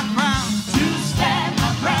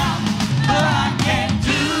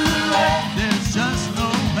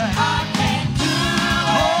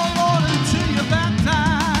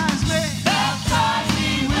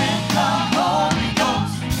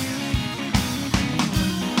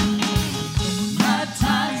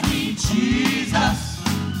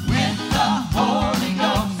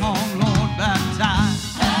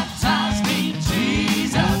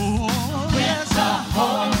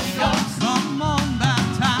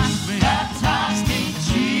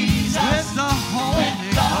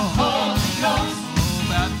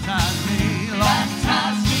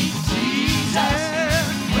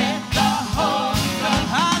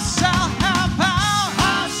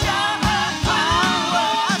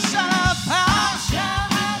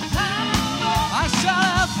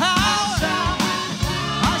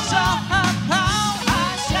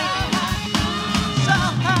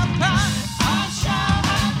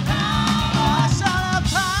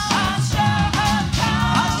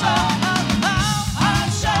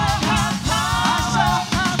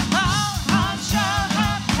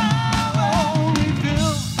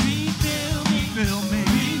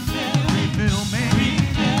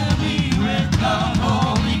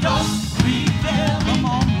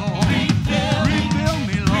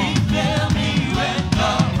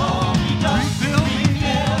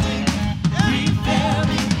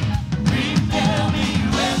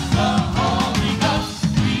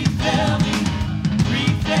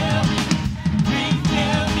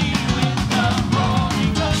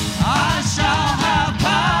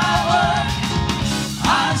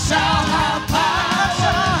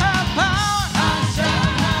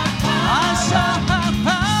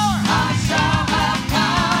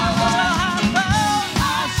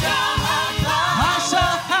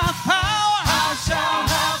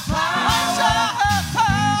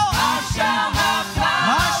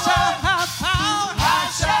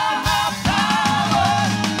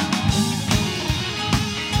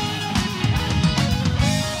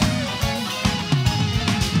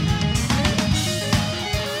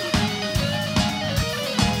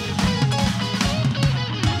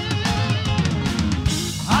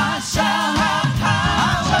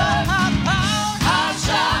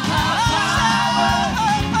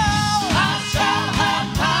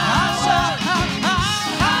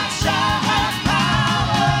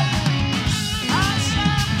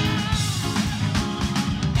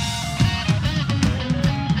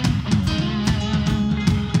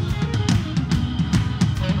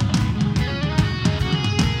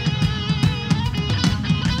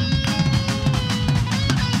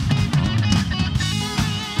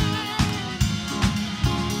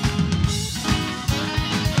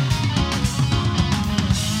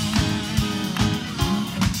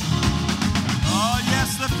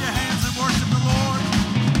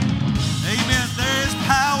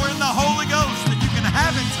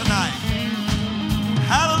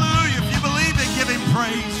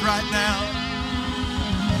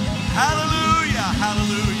Hallelujah,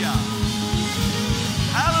 hallelujah.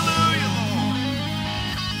 Hallelujah, Lord.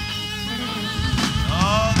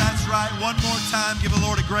 Oh, that's right. One more time, give the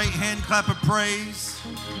Lord a great hand clap of praise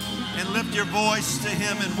and lift your voice to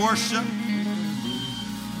Him in worship.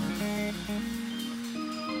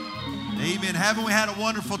 Amen. Haven't we had a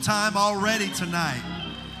wonderful time already tonight?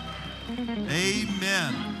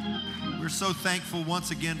 Amen. We're so thankful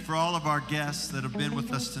once again for all of our guests that have been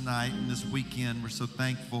with us tonight and this weekend. We're so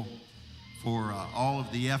thankful for all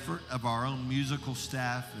of the effort of our own musical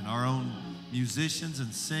staff and our own musicians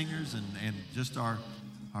and singers and just our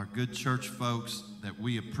good church folks that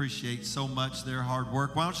we appreciate so much their hard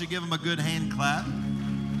work. Why don't you give them a good hand clap?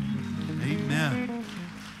 Amen.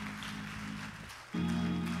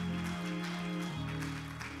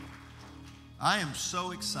 I am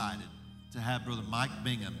so excited to have Brother Mike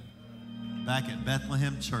Bingham back at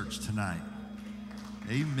Bethlehem Church tonight.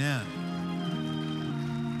 Amen.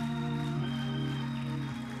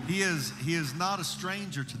 He is not a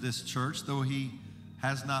stranger to this church, though he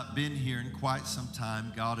has not been here in quite some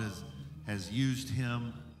time. God has used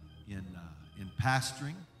him in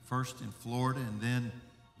pastoring, first in Florida and then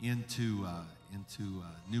into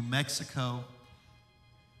New Mexico.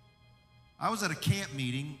 I was at a camp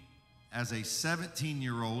meeting as a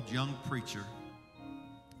 17-year-old young preacher,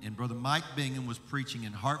 and Brother Mike Bingham was preaching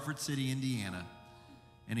in Hartford City, Indiana,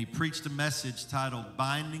 and he preached a message titled,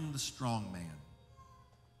 Binding the Strong Man.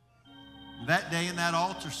 That day in that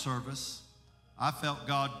altar service, I felt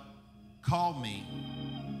God call me,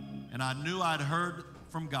 and I knew I'd heard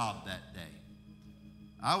from God that day.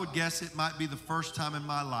 I would guess it might be the first time in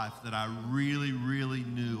my life that I really, really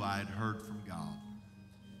knew I had heard from God.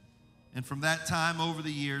 And from that time over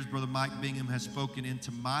the years, Brother Mike Bingham has spoken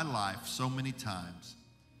into my life so many times,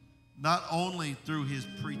 not only through his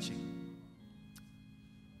preaching,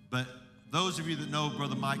 but those of you that know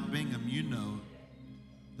Brother Mike Bingham, you know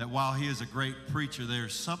that while he is a great preacher,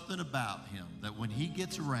 there's something about him that when he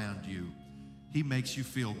gets around you, he makes you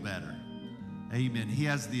feel better. Amen. He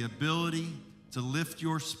has the ability to lift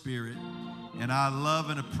your spirit, and I love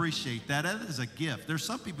and appreciate that. That is a gift. There's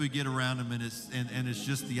some people who get around him and it's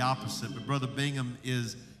just the opposite. But Brother Bingham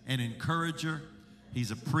is an encourager. He's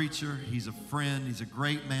a preacher. He's a friend. He's a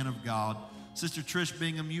great man of God. Sister Trish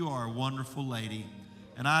Bingham, you are a wonderful lady,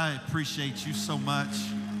 and I appreciate you so much.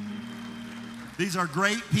 These are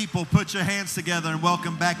great people. Put your hands together and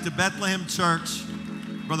welcome back to Bethlehem Church,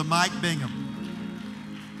 Brother Mike Bingham.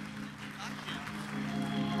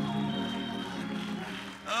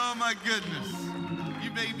 Oh, my goodness.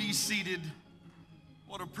 You may be seated.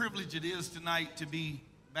 What a privilege it is tonight to be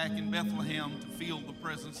back in Bethlehem, to feel the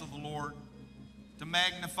presence of the Lord, to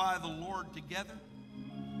magnify the Lord together,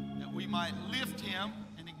 that we might lift him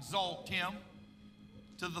and exalt him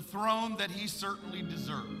to the throne that he certainly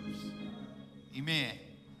deserves. Amen.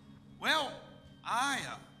 Well, I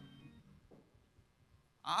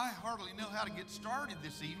hardly know how to get started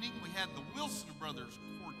this evening. We had the Wilson Brothers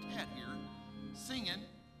Quartet here singing.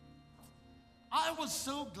 I was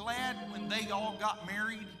so glad when they all got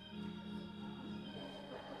married,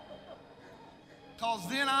 because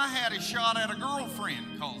then I had a shot at a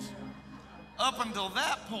girlfriend, because up until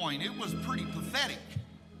that point, it was pretty pathetic.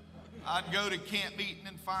 I'd go to camp meeting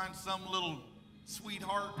and find some little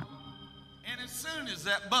sweetheart, and as soon as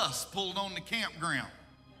that bus pulled on the campground,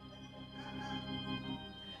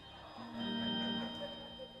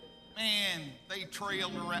 man, they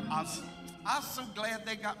trailed around. I was so glad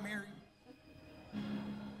they got married.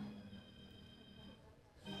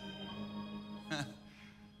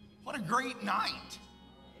 What a great night.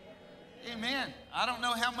 Amen. I don't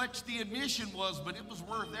know how much the admission was, but it was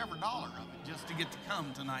worth every dollar of it just to get to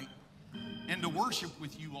come tonight and to worship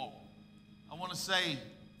with you all. I want to say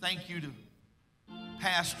thank you to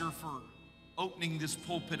Pastor for opening this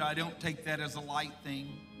pulpit. I don't take that as a light thing.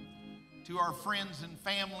 To our friends and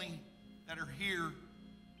family that are here,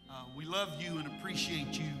 we love you and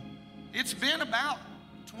appreciate you. It's been about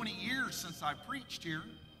 20 years since I preached here.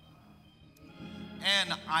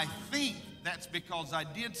 And I think that's because I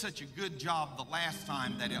did such a good job the last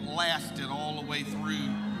time that it lasted all the way through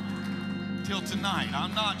till tonight.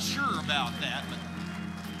 I'm not sure about that, but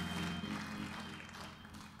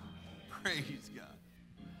praise God.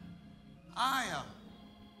 I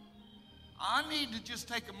need to just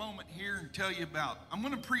take a moment here and tell you about, I'm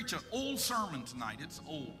going to preach an old sermon tonight. It's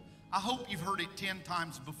old. I hope you've heard it 10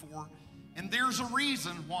 times before, and there's a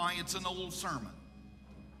reason why it's an old sermon.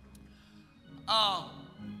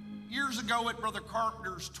 Years ago at Brother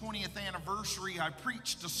Carpenter's 20th anniversary, I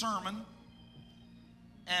preached a sermon,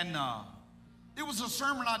 and it was a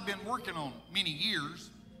sermon I'd been working on many years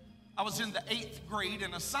I was in the 8th grade,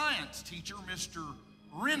 and a science teacher, Mr.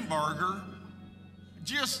 Renbarger,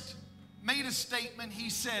 just made a statement. He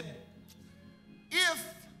said, if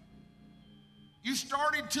you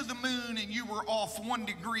started to the moon and you were off 1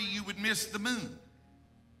 degree, you would miss the moon.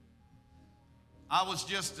 I was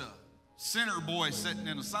just a center boy sitting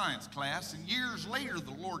in a science class, and years later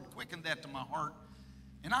the Lord quickened that to my heart,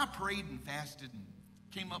 and I prayed and fasted and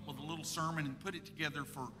came up with a little sermon and put it together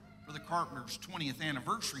for the Carpenter's 20th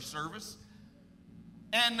anniversary service.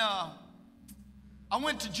 And I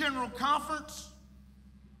went to General Conference,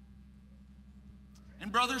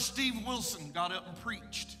 and Brother Steve Wilson got up and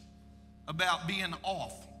preached about being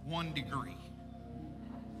off 1 degree.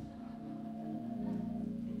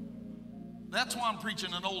 That's why I'm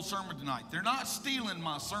preaching an old sermon tonight. They're not stealing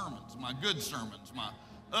my sermons, my good sermons, my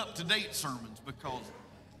up-to-date sermons, because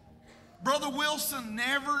Brother Wilson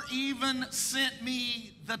never even sent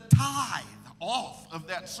me the tithe off of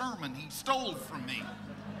that sermon he stole from me.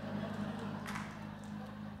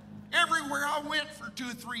 Everywhere I went for 2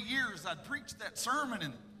 or 3 years, I'd preach that sermon,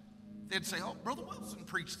 and they'd say, oh, Brother Wilson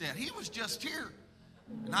preached that. He was just here.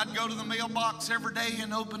 And I'd go to the mailbox every day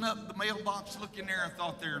and open up the mailbox, look in there. I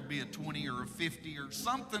thought there would be a 20 or a 50 or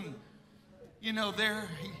something, you know, there.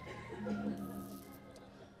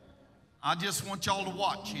 I just want y'all to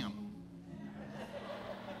watch him.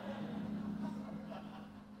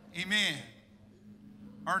 Amen.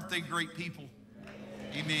 Aren't they great people?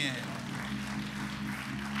 Amen.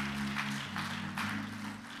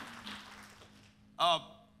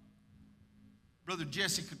 Brother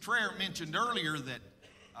Jesse Cottrell mentioned earlier that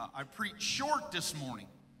I preached short this morning.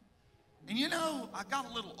 And you know, I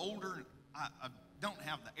got a little older, and I don't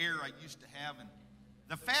have the air I used to have. And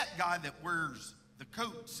the fat guy that wears the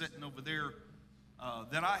coat sitting over there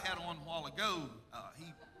that I had on a while ago,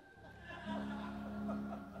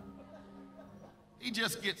 he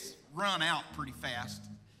just gets run out pretty fast.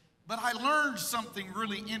 But I learned something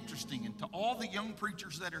really interesting. And to all the young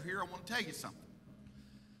preachers that are here, I want to tell you something.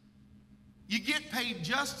 You get paid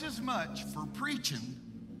just as much for preaching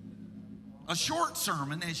a short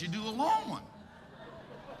sermon as you do a long one.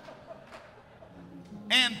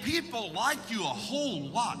 And people like you a whole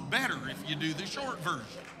lot better if you do the short version.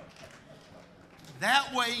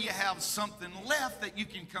 That way you have something left that you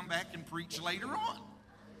can come back and preach later on.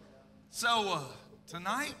 So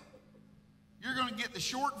tonight, you're going to get the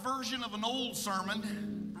short version of an old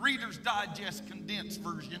sermon, Reader's Digest condensed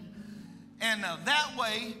version. And that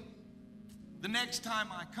way, the next time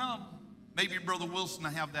I come, maybe Brother Wilson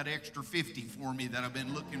will have that extra 50 for me that I've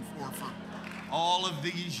been looking for all of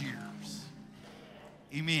these years.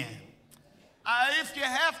 Amen. If you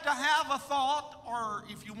have to have a thought, or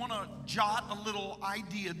if you want to jot a little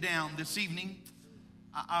idea down this evening,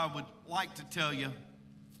 I would like to tell you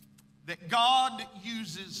that God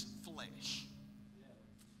uses flesh.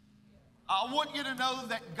 I want you to know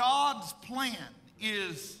that God's plan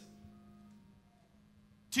is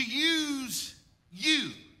to use you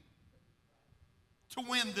to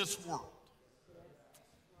win this world.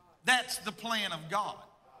 That's the plan of God.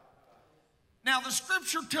 Now, the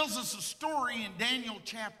scripture tells us a story in Daniel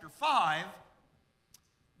chapter 5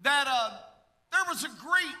 that there was a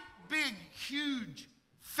great, big, huge,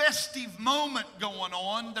 festive moment going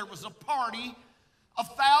on. There was a party.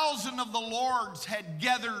 1,000 of the lords had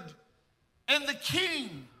gathered, and the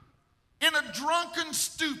king, in a drunken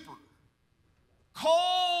stupor,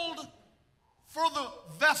 called for the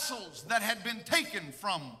vessels that had been taken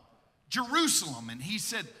from Jerusalem. And he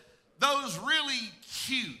said, those really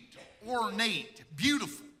cute, ornate,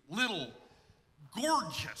 beautiful, little,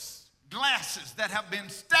 gorgeous glasses that have been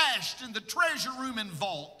stashed in the treasure room and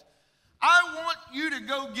vault, I want you to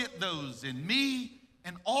go get those, and me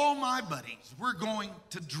and all my buddies, we're going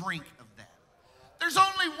to drink of that. There's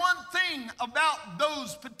only one thing about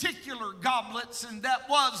those particular goblets, and that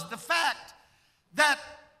was the fact that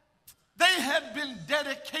they had been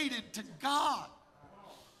dedicated to God.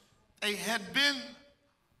 They had been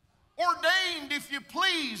ordained, if you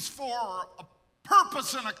please, for a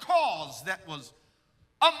purpose and a cause that was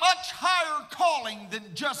a much higher calling than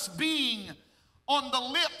just being on the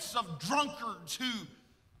lips of drunkards who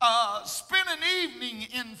spent an evening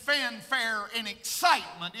in fanfare and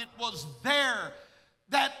excitement. It was there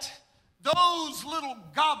that those little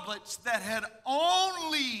goblets that had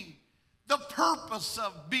only the purpose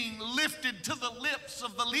of being lifted to the lips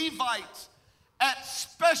of the Levites at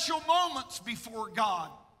special moments before God.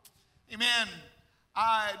 Amen.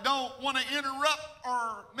 I don't want to interrupt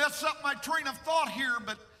or mess up my train of thought here,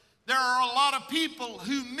 but there are a lot of people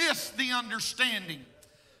who miss the understanding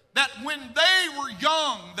that when they were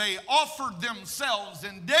young, they offered themselves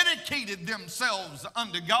and dedicated themselves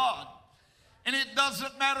unto God. And it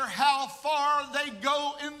doesn't matter how far they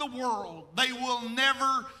go in the world, they will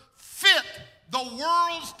never fit the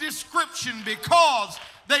world's description because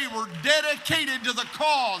they were dedicated to the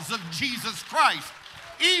cause of Jesus Christ,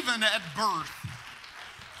 even at birth.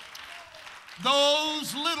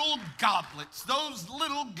 Those little goblets, those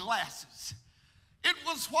little glasses, it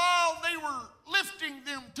was while they were lifting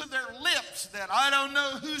them to their lips that I don't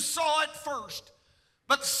know who saw it first,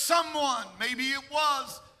 but someone, maybe it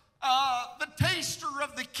was the taster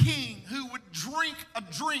of the king, who would drink a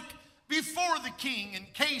drink before the king in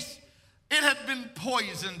case it had been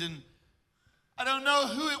poisoned. And I don't know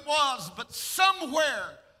who it was, but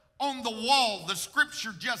somewhere on the wall, the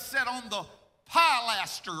scripture just said on the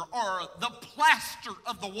pilaster or the plaster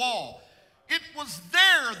of the wall, it was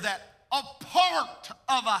there that a part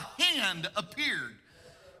of a hand appeared.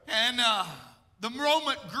 And the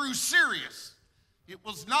moment grew serious. It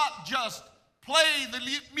was not just play the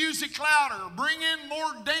music louder, bring in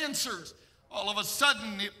more dancers. All of a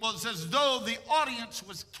sudden, it was as though the audience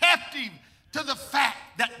was captive to the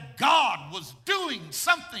fact that God was doing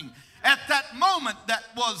something at that moment that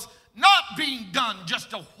was not being done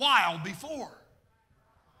just a while before.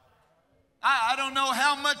 I don't know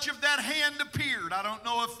how much of that hand appeared. I don't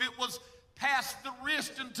know if it was past the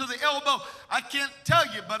wrist and to the elbow. I can't tell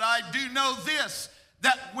you, but I do know this,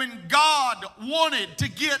 that when God wanted to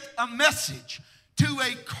get a message to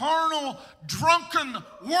a carnal, drunken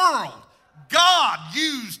world, God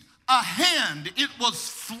used a hand. It was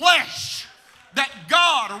flesh that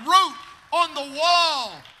God wrote on the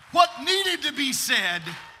wall what needed to be said.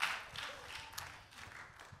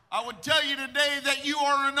 I would tell you today that you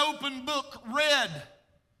are an open book read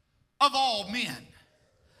of all men.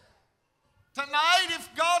 Tonight, if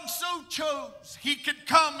God so chose, he could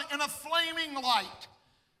come in a flaming light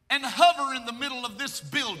and hover in the middle of this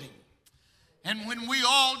building. And when we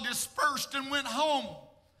all dispersed and went home,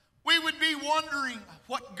 we would be wondering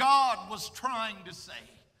what God was trying to say.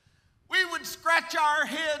 We would scratch our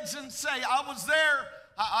heads and say, I was there.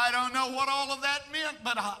 I don't know what all of that meant,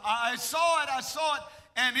 but I saw it,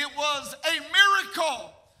 and it was a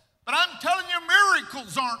miracle. But I'm telling you,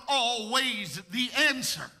 miracles aren't always the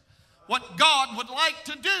answer. What God would like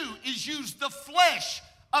to do is use the flesh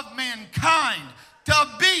of mankind to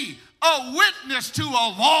be a witness to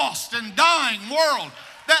a lost and dying world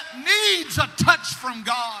that needs a touch from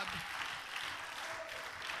God.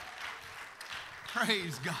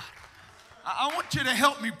 Praise God. I want you to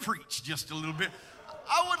help me preach just a little bit.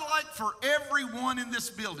 I would like for everyone in this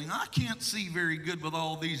building, I can't see very good with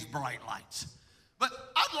all these bright lights, but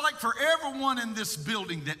I'd like for everyone in this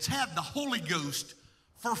building that's had the Holy Ghost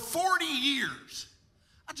for 40 years,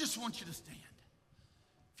 I just want you to stand.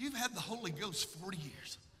 If you've had the Holy Ghost 40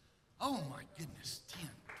 years, oh my goodness, 10,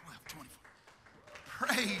 12, 24.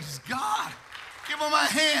 Praise God. Give them a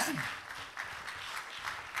hand.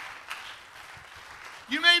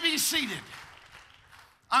 You may be seated.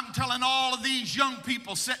 I'm telling all of these young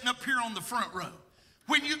people sitting up here on the front row,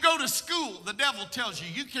 when you go to school, the devil tells you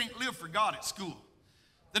you can't live for God at school.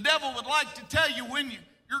 The devil would like to tell you when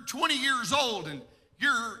you're 20 years old and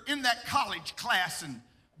you're in that college class and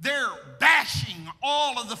they're bashing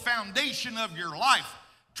all of the foundation of your life,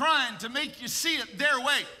 trying to make you see it their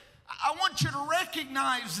way. I want you to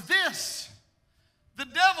recognize this. The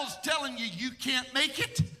devil's telling you you can't make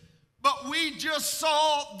it, but we just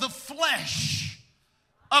saw the flesh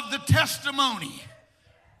of the testimony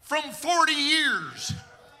from 40 years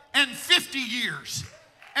and 50 years.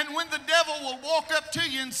 And when the devil will walk up to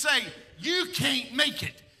you and say, you can't make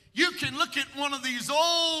it, you can look at one of these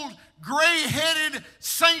old gray-headed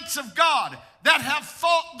saints of God that have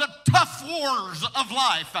fought the tough wars of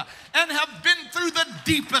life and have been through the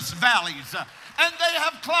deepest valleys and they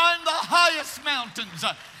have climbed the highest mountains.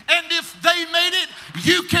 And if they made it,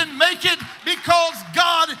 you can make it because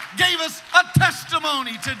God gave us a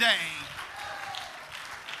testimony today.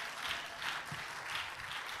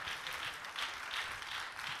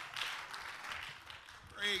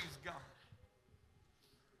 Praise God.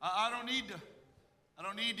 I don't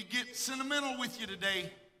need to get sentimental with you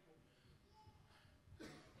today.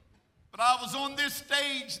 But I was on this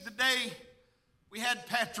stage the day we had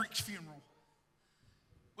Patrick's funeral.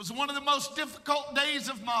 It was one of the most difficult days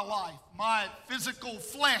of my life. My physical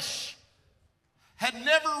flesh had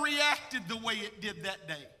never reacted the way it did that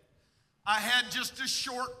day. I had just a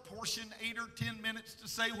short portion, 8 or 10 minutes, to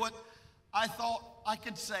say what I thought I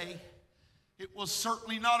could say. It was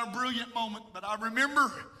certainly not a brilliant moment, but I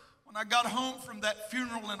remember when I got home from that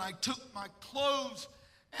funeral and I took my clothes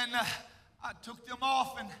and I took them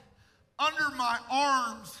off, and under my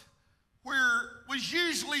arms, where was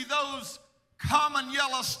usually those common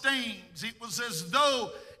yellow stains. It was as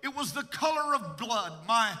though it was the color of blood.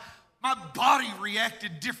 My body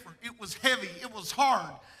reacted different. It was heavy. It was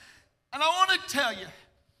hard. And I want to tell you,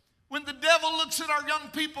 when the devil looks at our young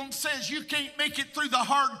people and says, you can't make it through the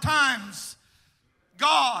hard times,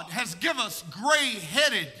 God has given us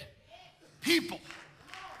gray-headed people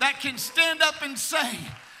that can stand up and say,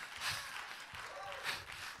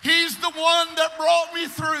 He's the one that brought me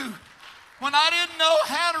through when I didn't know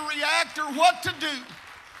how to react or what to do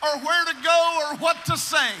or where to go or what to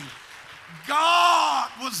say. God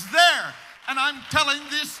was there. And I'm telling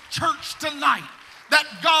this church tonight that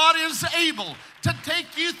God is able to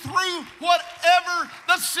take you through whatever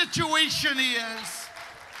the situation is.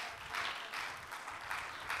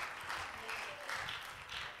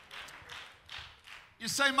 You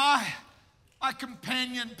say, my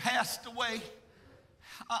companion passed away.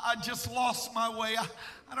 I just lost my way.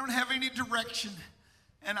 I don't have any direction.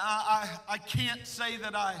 And I can't say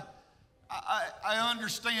that I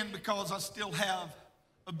understand because I still have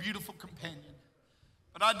a beautiful companion.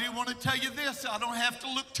 But I do want to tell you this. I don't have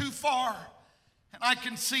to look too far. And I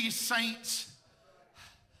can see saints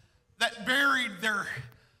that buried their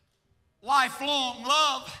lifelong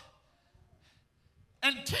love.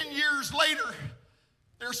 And 10 years later,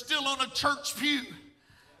 they're still on a church pew.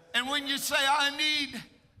 And when you say, I need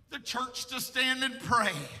the church to stand and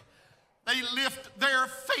pray, they lift their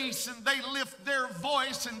face and they lift their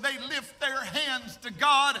voice and they lift their hands to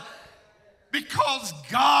God because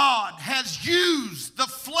God has used the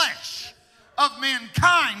flesh of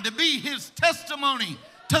mankind to be His testimony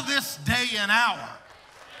to this day and hour.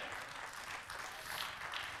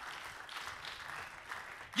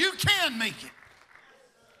 You can make it.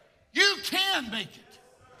 You can make it.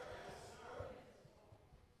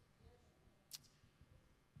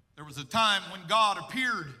 There was a time when God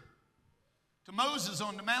appeared to Moses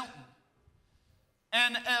on the mountain.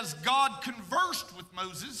 And as God conversed with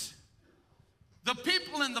Moses, the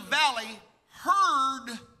people in the valley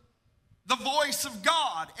heard the voice of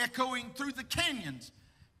God echoing through the canyons.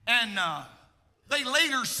 And they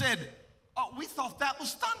later said, oh, we thought that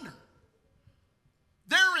was thunder.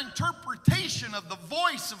 Their interpretation of the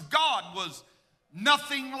voice of God was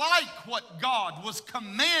nothing like what God was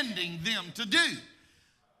commanding them to do.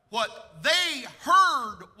 What they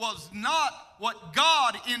heard was not what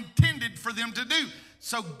God intended for them to do.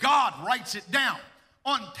 So God writes it down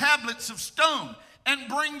on tablets of stone and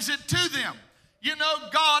brings it to them. You know,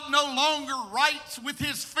 God no longer writes with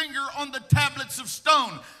His finger on the tablets of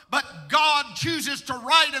stone, but God chooses to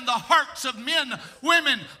write in the hearts of men,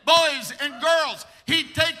 women, boys, and girls. He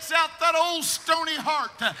takes out that old stony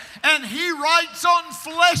heart and He writes on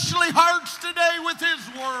fleshly hearts today with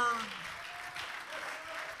His word.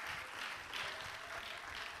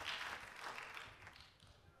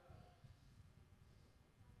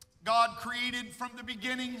 God created from the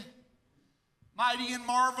beginning mighty and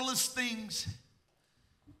marvelous things.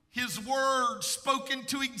 His word spoke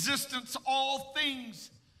into existence all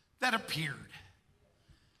things that appeared.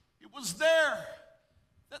 It was there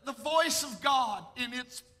that the voice of God in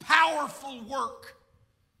its powerful work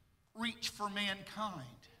reached for mankind.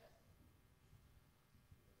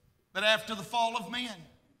 But after the fall of man,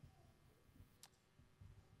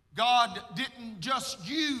 God didn't just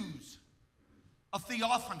use a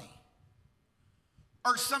theophany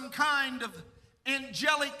or some kind of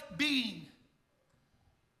angelic being.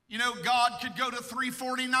 You know, God could go to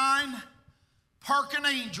 349, park an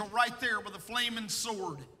angel right there with a flaming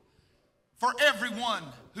sword for everyone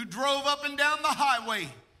who drove up and down the highway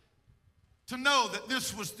to know that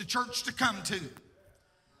this was the church to come to.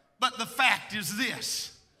 But the fact is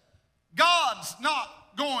this: God's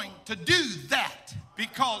not going to do that,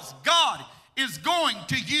 because God is going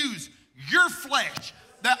to use your flesh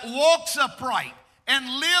that walks upright and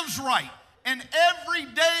lives right and every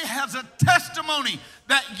day has a testimony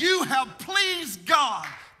that you have pleased God.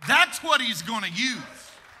 That's what He's going to use.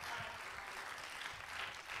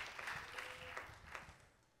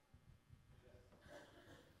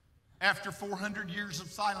 After 400 years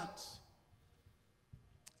of silence,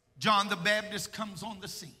 John the Baptist comes on the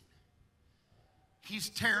scene. He's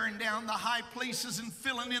tearing down the high places and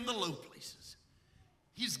filling in the low places.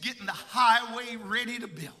 He's getting the highway ready to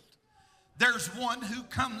build. There's one who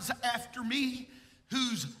comes after me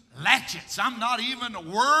whose latchets I'm not even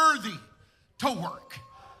worthy to work.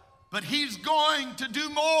 But He's going to do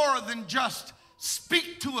more than just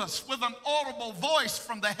speak to us with an audible voice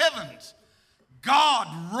from the heavens. God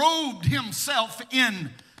robed Himself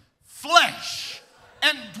in flesh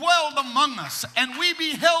and dwelled among us, and we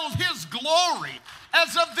beheld His glory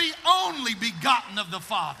as of the only begotten of the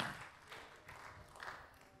Father.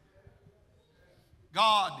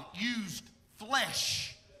 God used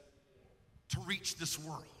flesh to reach this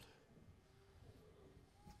world.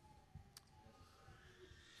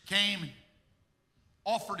 Came and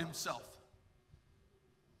offered himself.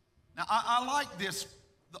 Now, I like this.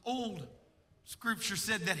 The old scripture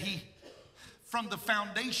said that he, from the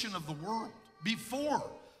foundation of the world, before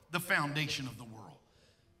the foundation of the world,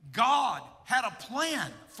 God had a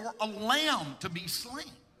plan for a lamb to be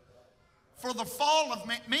slain. For the fall of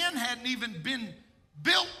man, man hadn't even been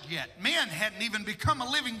built yet. Man hadn't even become a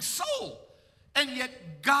living soul. And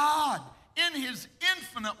yet God, in his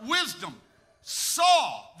infinite wisdom,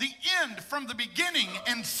 saw the end from the beginning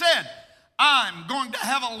and said, I'm going to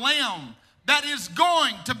have a lamb that is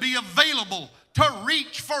going to be available to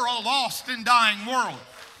reach for a lost and dying world.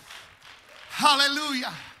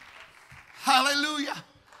 Hallelujah. Hallelujah.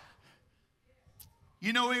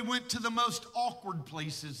 You know, he went to the most awkward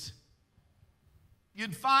places.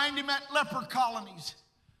 You'd find him at leper colonies.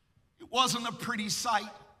 It wasn't a pretty sight.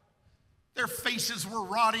 Their faces were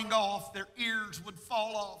rotting off. Their ears would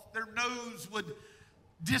fall off. Their nose would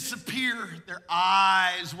disappear. Their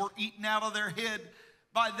eyes were eaten out of their head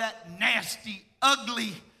by that nasty,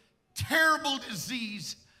 ugly, terrible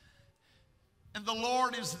disease. And the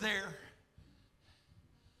Lord is there.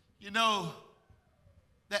 You know,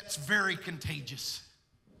 that's very contagious.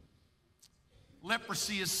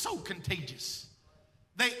 Leprosy is so contagious.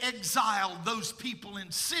 They exiled those people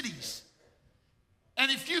in cities.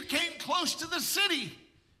 And if you came close to the city,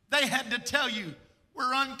 they had to tell you,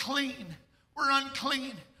 we're unclean,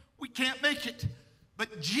 we can't make it.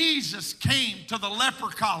 But Jesus came to the leper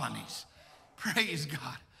colonies. Praise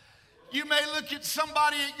God. You may look at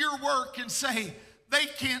somebody at your work and say, they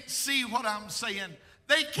can't see what I'm saying.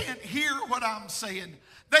 They can't hear what I'm saying.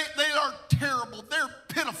 They are terrible. They're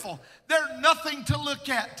pitiful. They're nothing to look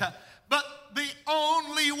at. But the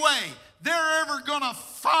only way they're ever going to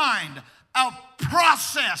find a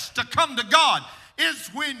process to come to God is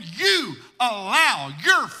when you allow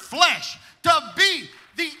your flesh to be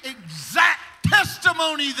the exact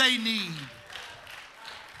testimony they need.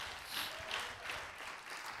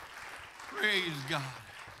 Praise God.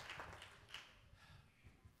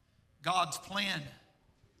 God's plan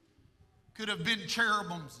could have been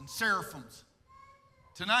cherubims and seraphims.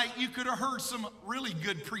 Tonight you could have heard some really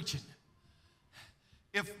good preaching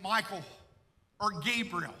if Michael or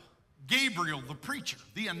Gabriel, the preacher,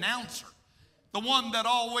 the announcer, the one that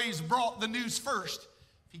always brought the news first,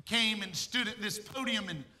 if he came and stood at this podium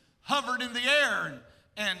and hovered in the air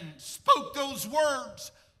and spoke those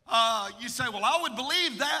words, you say, well, I would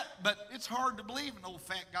believe that, but it's hard to believe an old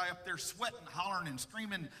fat guy up there sweating, hollering, and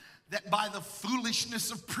screaming that by the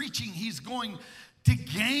foolishness of preaching, he's going to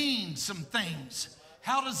gain some things.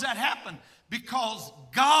 How does that happen? Because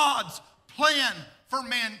God's plan for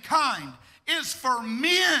mankind is for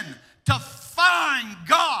men to find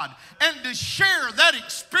God and to share that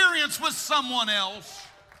experience with someone else.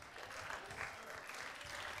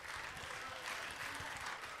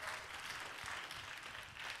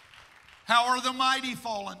 How are the mighty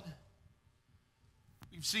fallen?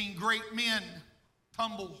 We've seen great men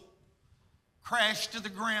tumble, crash to the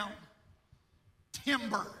ground,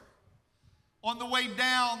 timber. On the way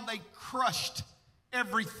down, they crushed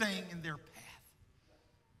everything in their path.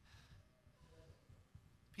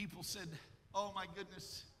 People said, oh my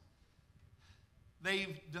goodness,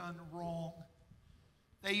 they've done wrong.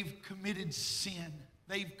 They've committed sin.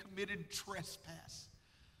 They've committed trespass.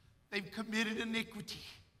 They've committed iniquity.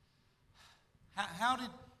 How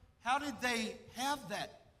did they have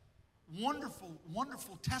that wonderful,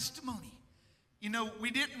 wonderful testimony? You know, we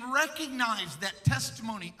didn't recognize that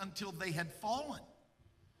testimony until they had fallen,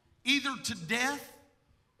 either to death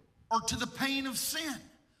or to the pain of sin.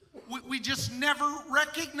 We just never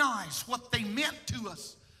recognized what they meant to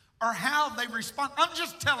us or how they respond. I'm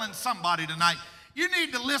just telling somebody tonight, you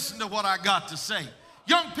need to listen to what I got to say.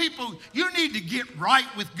 Young people, you need to get right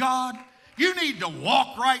with God. You need to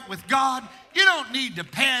walk right with God. You don't need to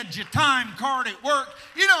pad your time card at work.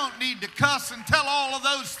 You don't need to cuss and tell all of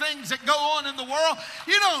those things that go on in the world.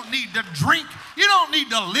 You don't need to drink. You don't need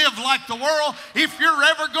to live like the world. If you're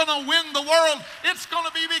ever going to win the world, it's going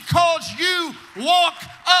to be because you walk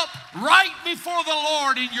up right before the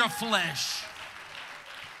Lord in your flesh.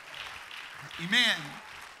 Amen.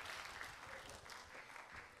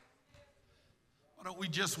 Why don't we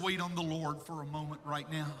just wait on the Lord for a moment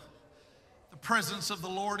right now? The presence of the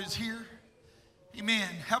Lord is here. Amen.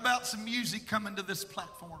 How about some music coming to this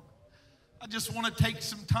platform? I just want to take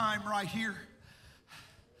some time right here.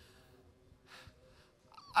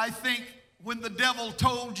 I think when the devil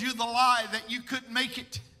told you the lie that you couldn't make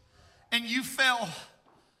it and you fell,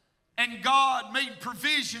 and God made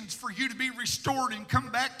provisions for you to be restored and come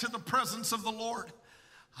back to the presence of the Lord,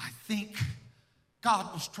 I think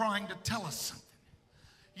God was trying to tell us something.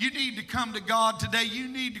 You need to come to God today. You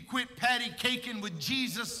need to quit patty caking with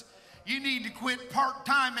Jesus. You need to quit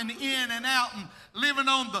part-time and in and out and living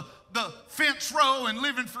on the fence row and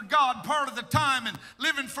living for God part of the time and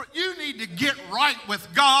living for, you need to get right with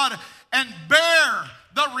God and bear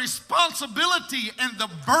the responsibility and the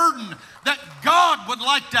burden that God would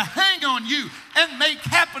like to hang on you and make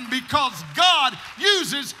happen, because God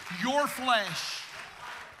uses your flesh.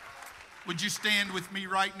 Would you stand with me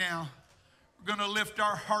right now? We're going to lift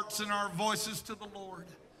our hearts and our voices to the Lord.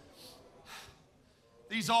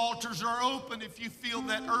 These altars are open if you feel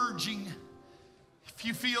that urging, if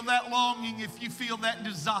you feel that longing, if you feel that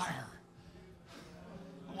desire.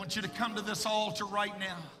 I want you to come to this altar right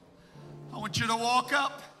now. I want you to walk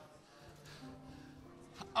up.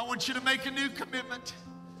 I want you to make a new commitment.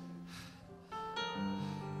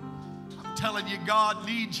 I'm telling you, God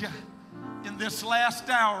needs you. In this last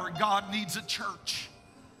hour, God needs a church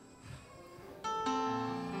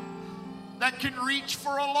that can reach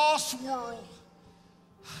for a lost world.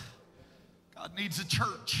 God needs a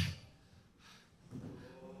church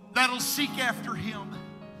that'll seek after Him.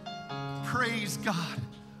 Praise God.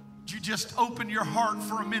 Would you just open your heart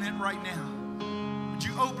for a minute right now? Would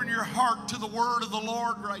you open your heart to the word of the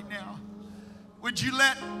Lord right now? Would you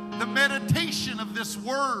let the meditation of this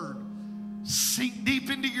word sink deep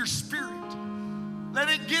into your spirit? Let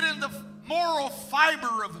it get in the moral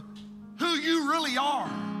fiber of who you really are.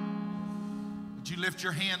 Would you lift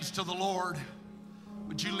your hands to the Lord?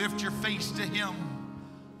 Would you lift your face to Him?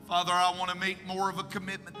 Father, I want to make more of a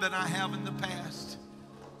commitment than I have in the past.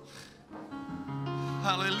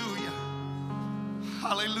 Hallelujah.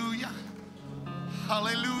 Hallelujah.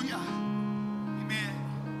 Hallelujah. Amen.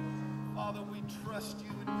 Father, we trust you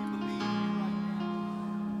and we believe you right now.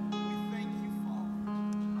 We thank you, Father.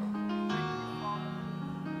 Thank you, Father.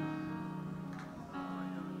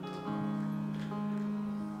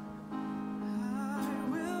 I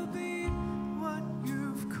will be what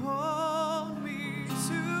you've called me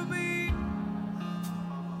to be.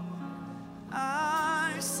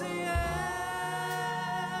 I say yes.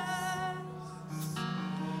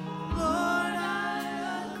 Lord,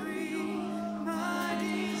 I agree. My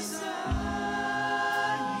desire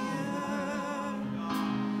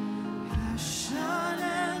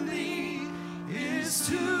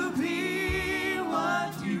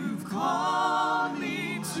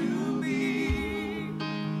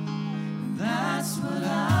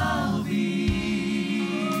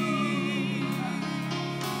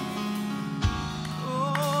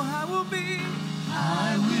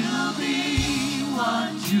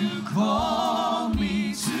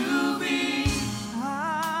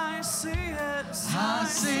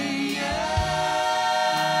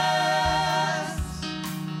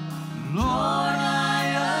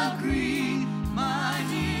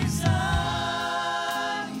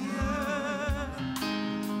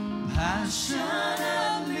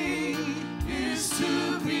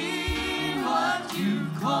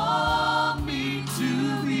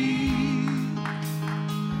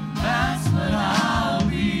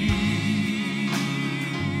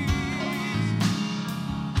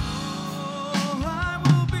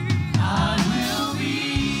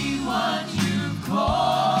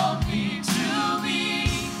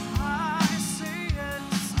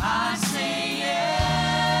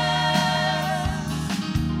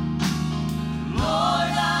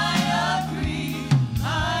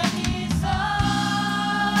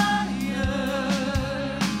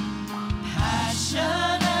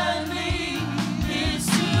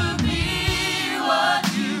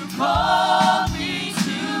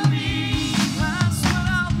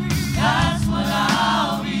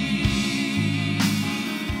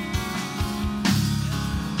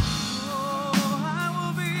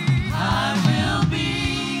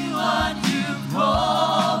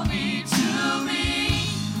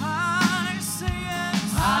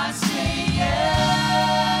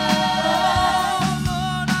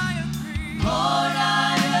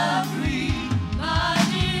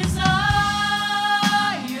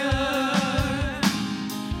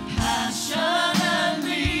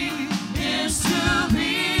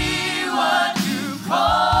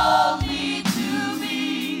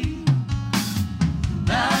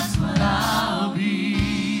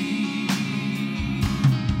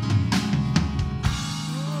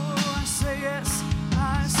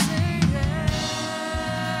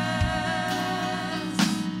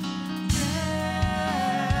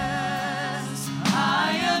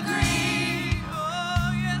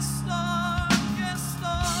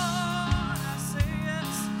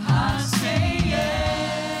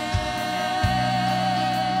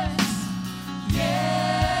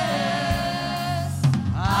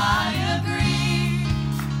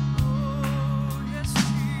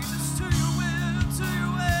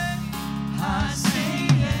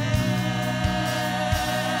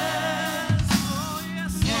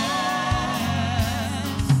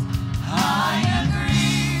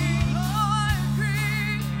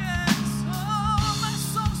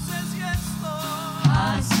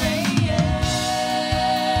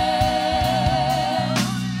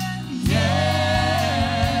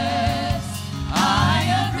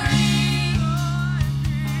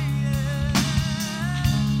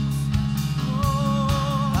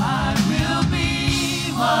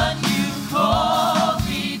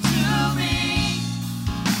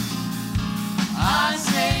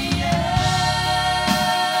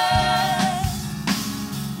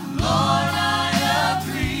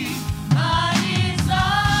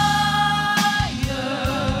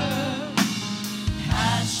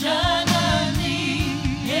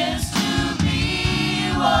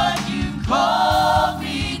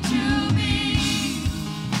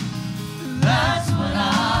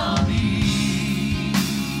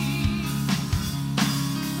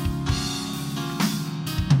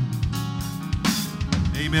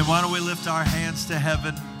Amen. Why don't we lift our hands to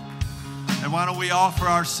heaven? And why don't we offer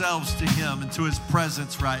ourselves to Him and to His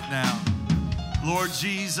presence right now? Lord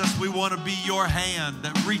Jesus, we want to be your hand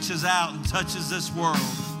that reaches out and touches this world.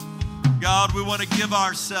 God, we want to give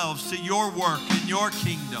ourselves to your work in your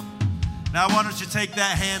kingdom. Now, why don't you take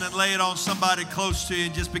that hand and lay it on somebody close to you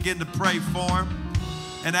and just begin to pray for them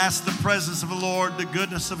and ask the presence of the Lord, the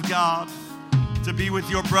goodness of God, to be with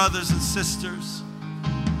your brothers and sisters,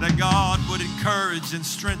 that God would encourage and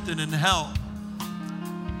strengthen and help.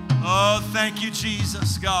 Oh, thank you,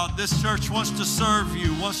 Jesus. God, this church wants to serve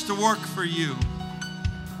you, wants to work for you,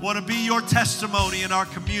 want to be your testimony in our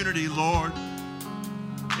community, Lord.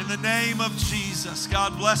 In the name of Jesus,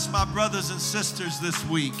 God, bless my brothers and sisters this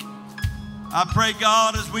week. I pray,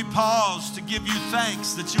 God, as we pause to give you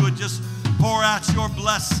thanks, that you would just pour out your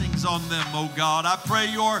blessings on them, oh God. I pray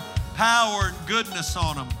your power and goodness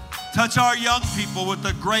on them. Touch our young people with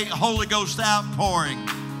the great Holy Ghost outpouring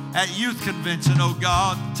at youth convention, oh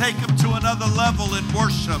God. Take them to another level in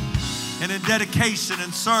worship and in dedication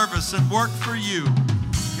and service and work for you.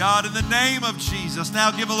 God, in the name of Jesus,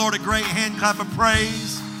 now give the Lord a great hand clap of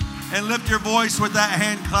praise and lift your voice with that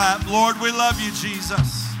hand clap. Lord, we love you,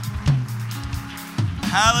 Jesus.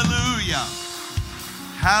 Hallelujah.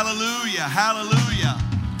 Hallelujah. Hallelujah.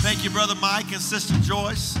 Thank you, Brother Mike and Sister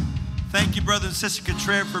Joyce. Thank you, Brother and Sister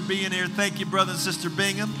Contreras, for being here. Thank you, Brother and Sister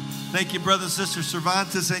Bingham. Thank you, Brother and Sister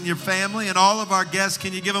Cervantes and your family and all of our guests.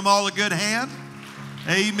 Can you give them all a good hand?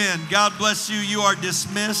 Amen. God bless you. You are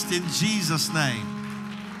dismissed in Jesus' name.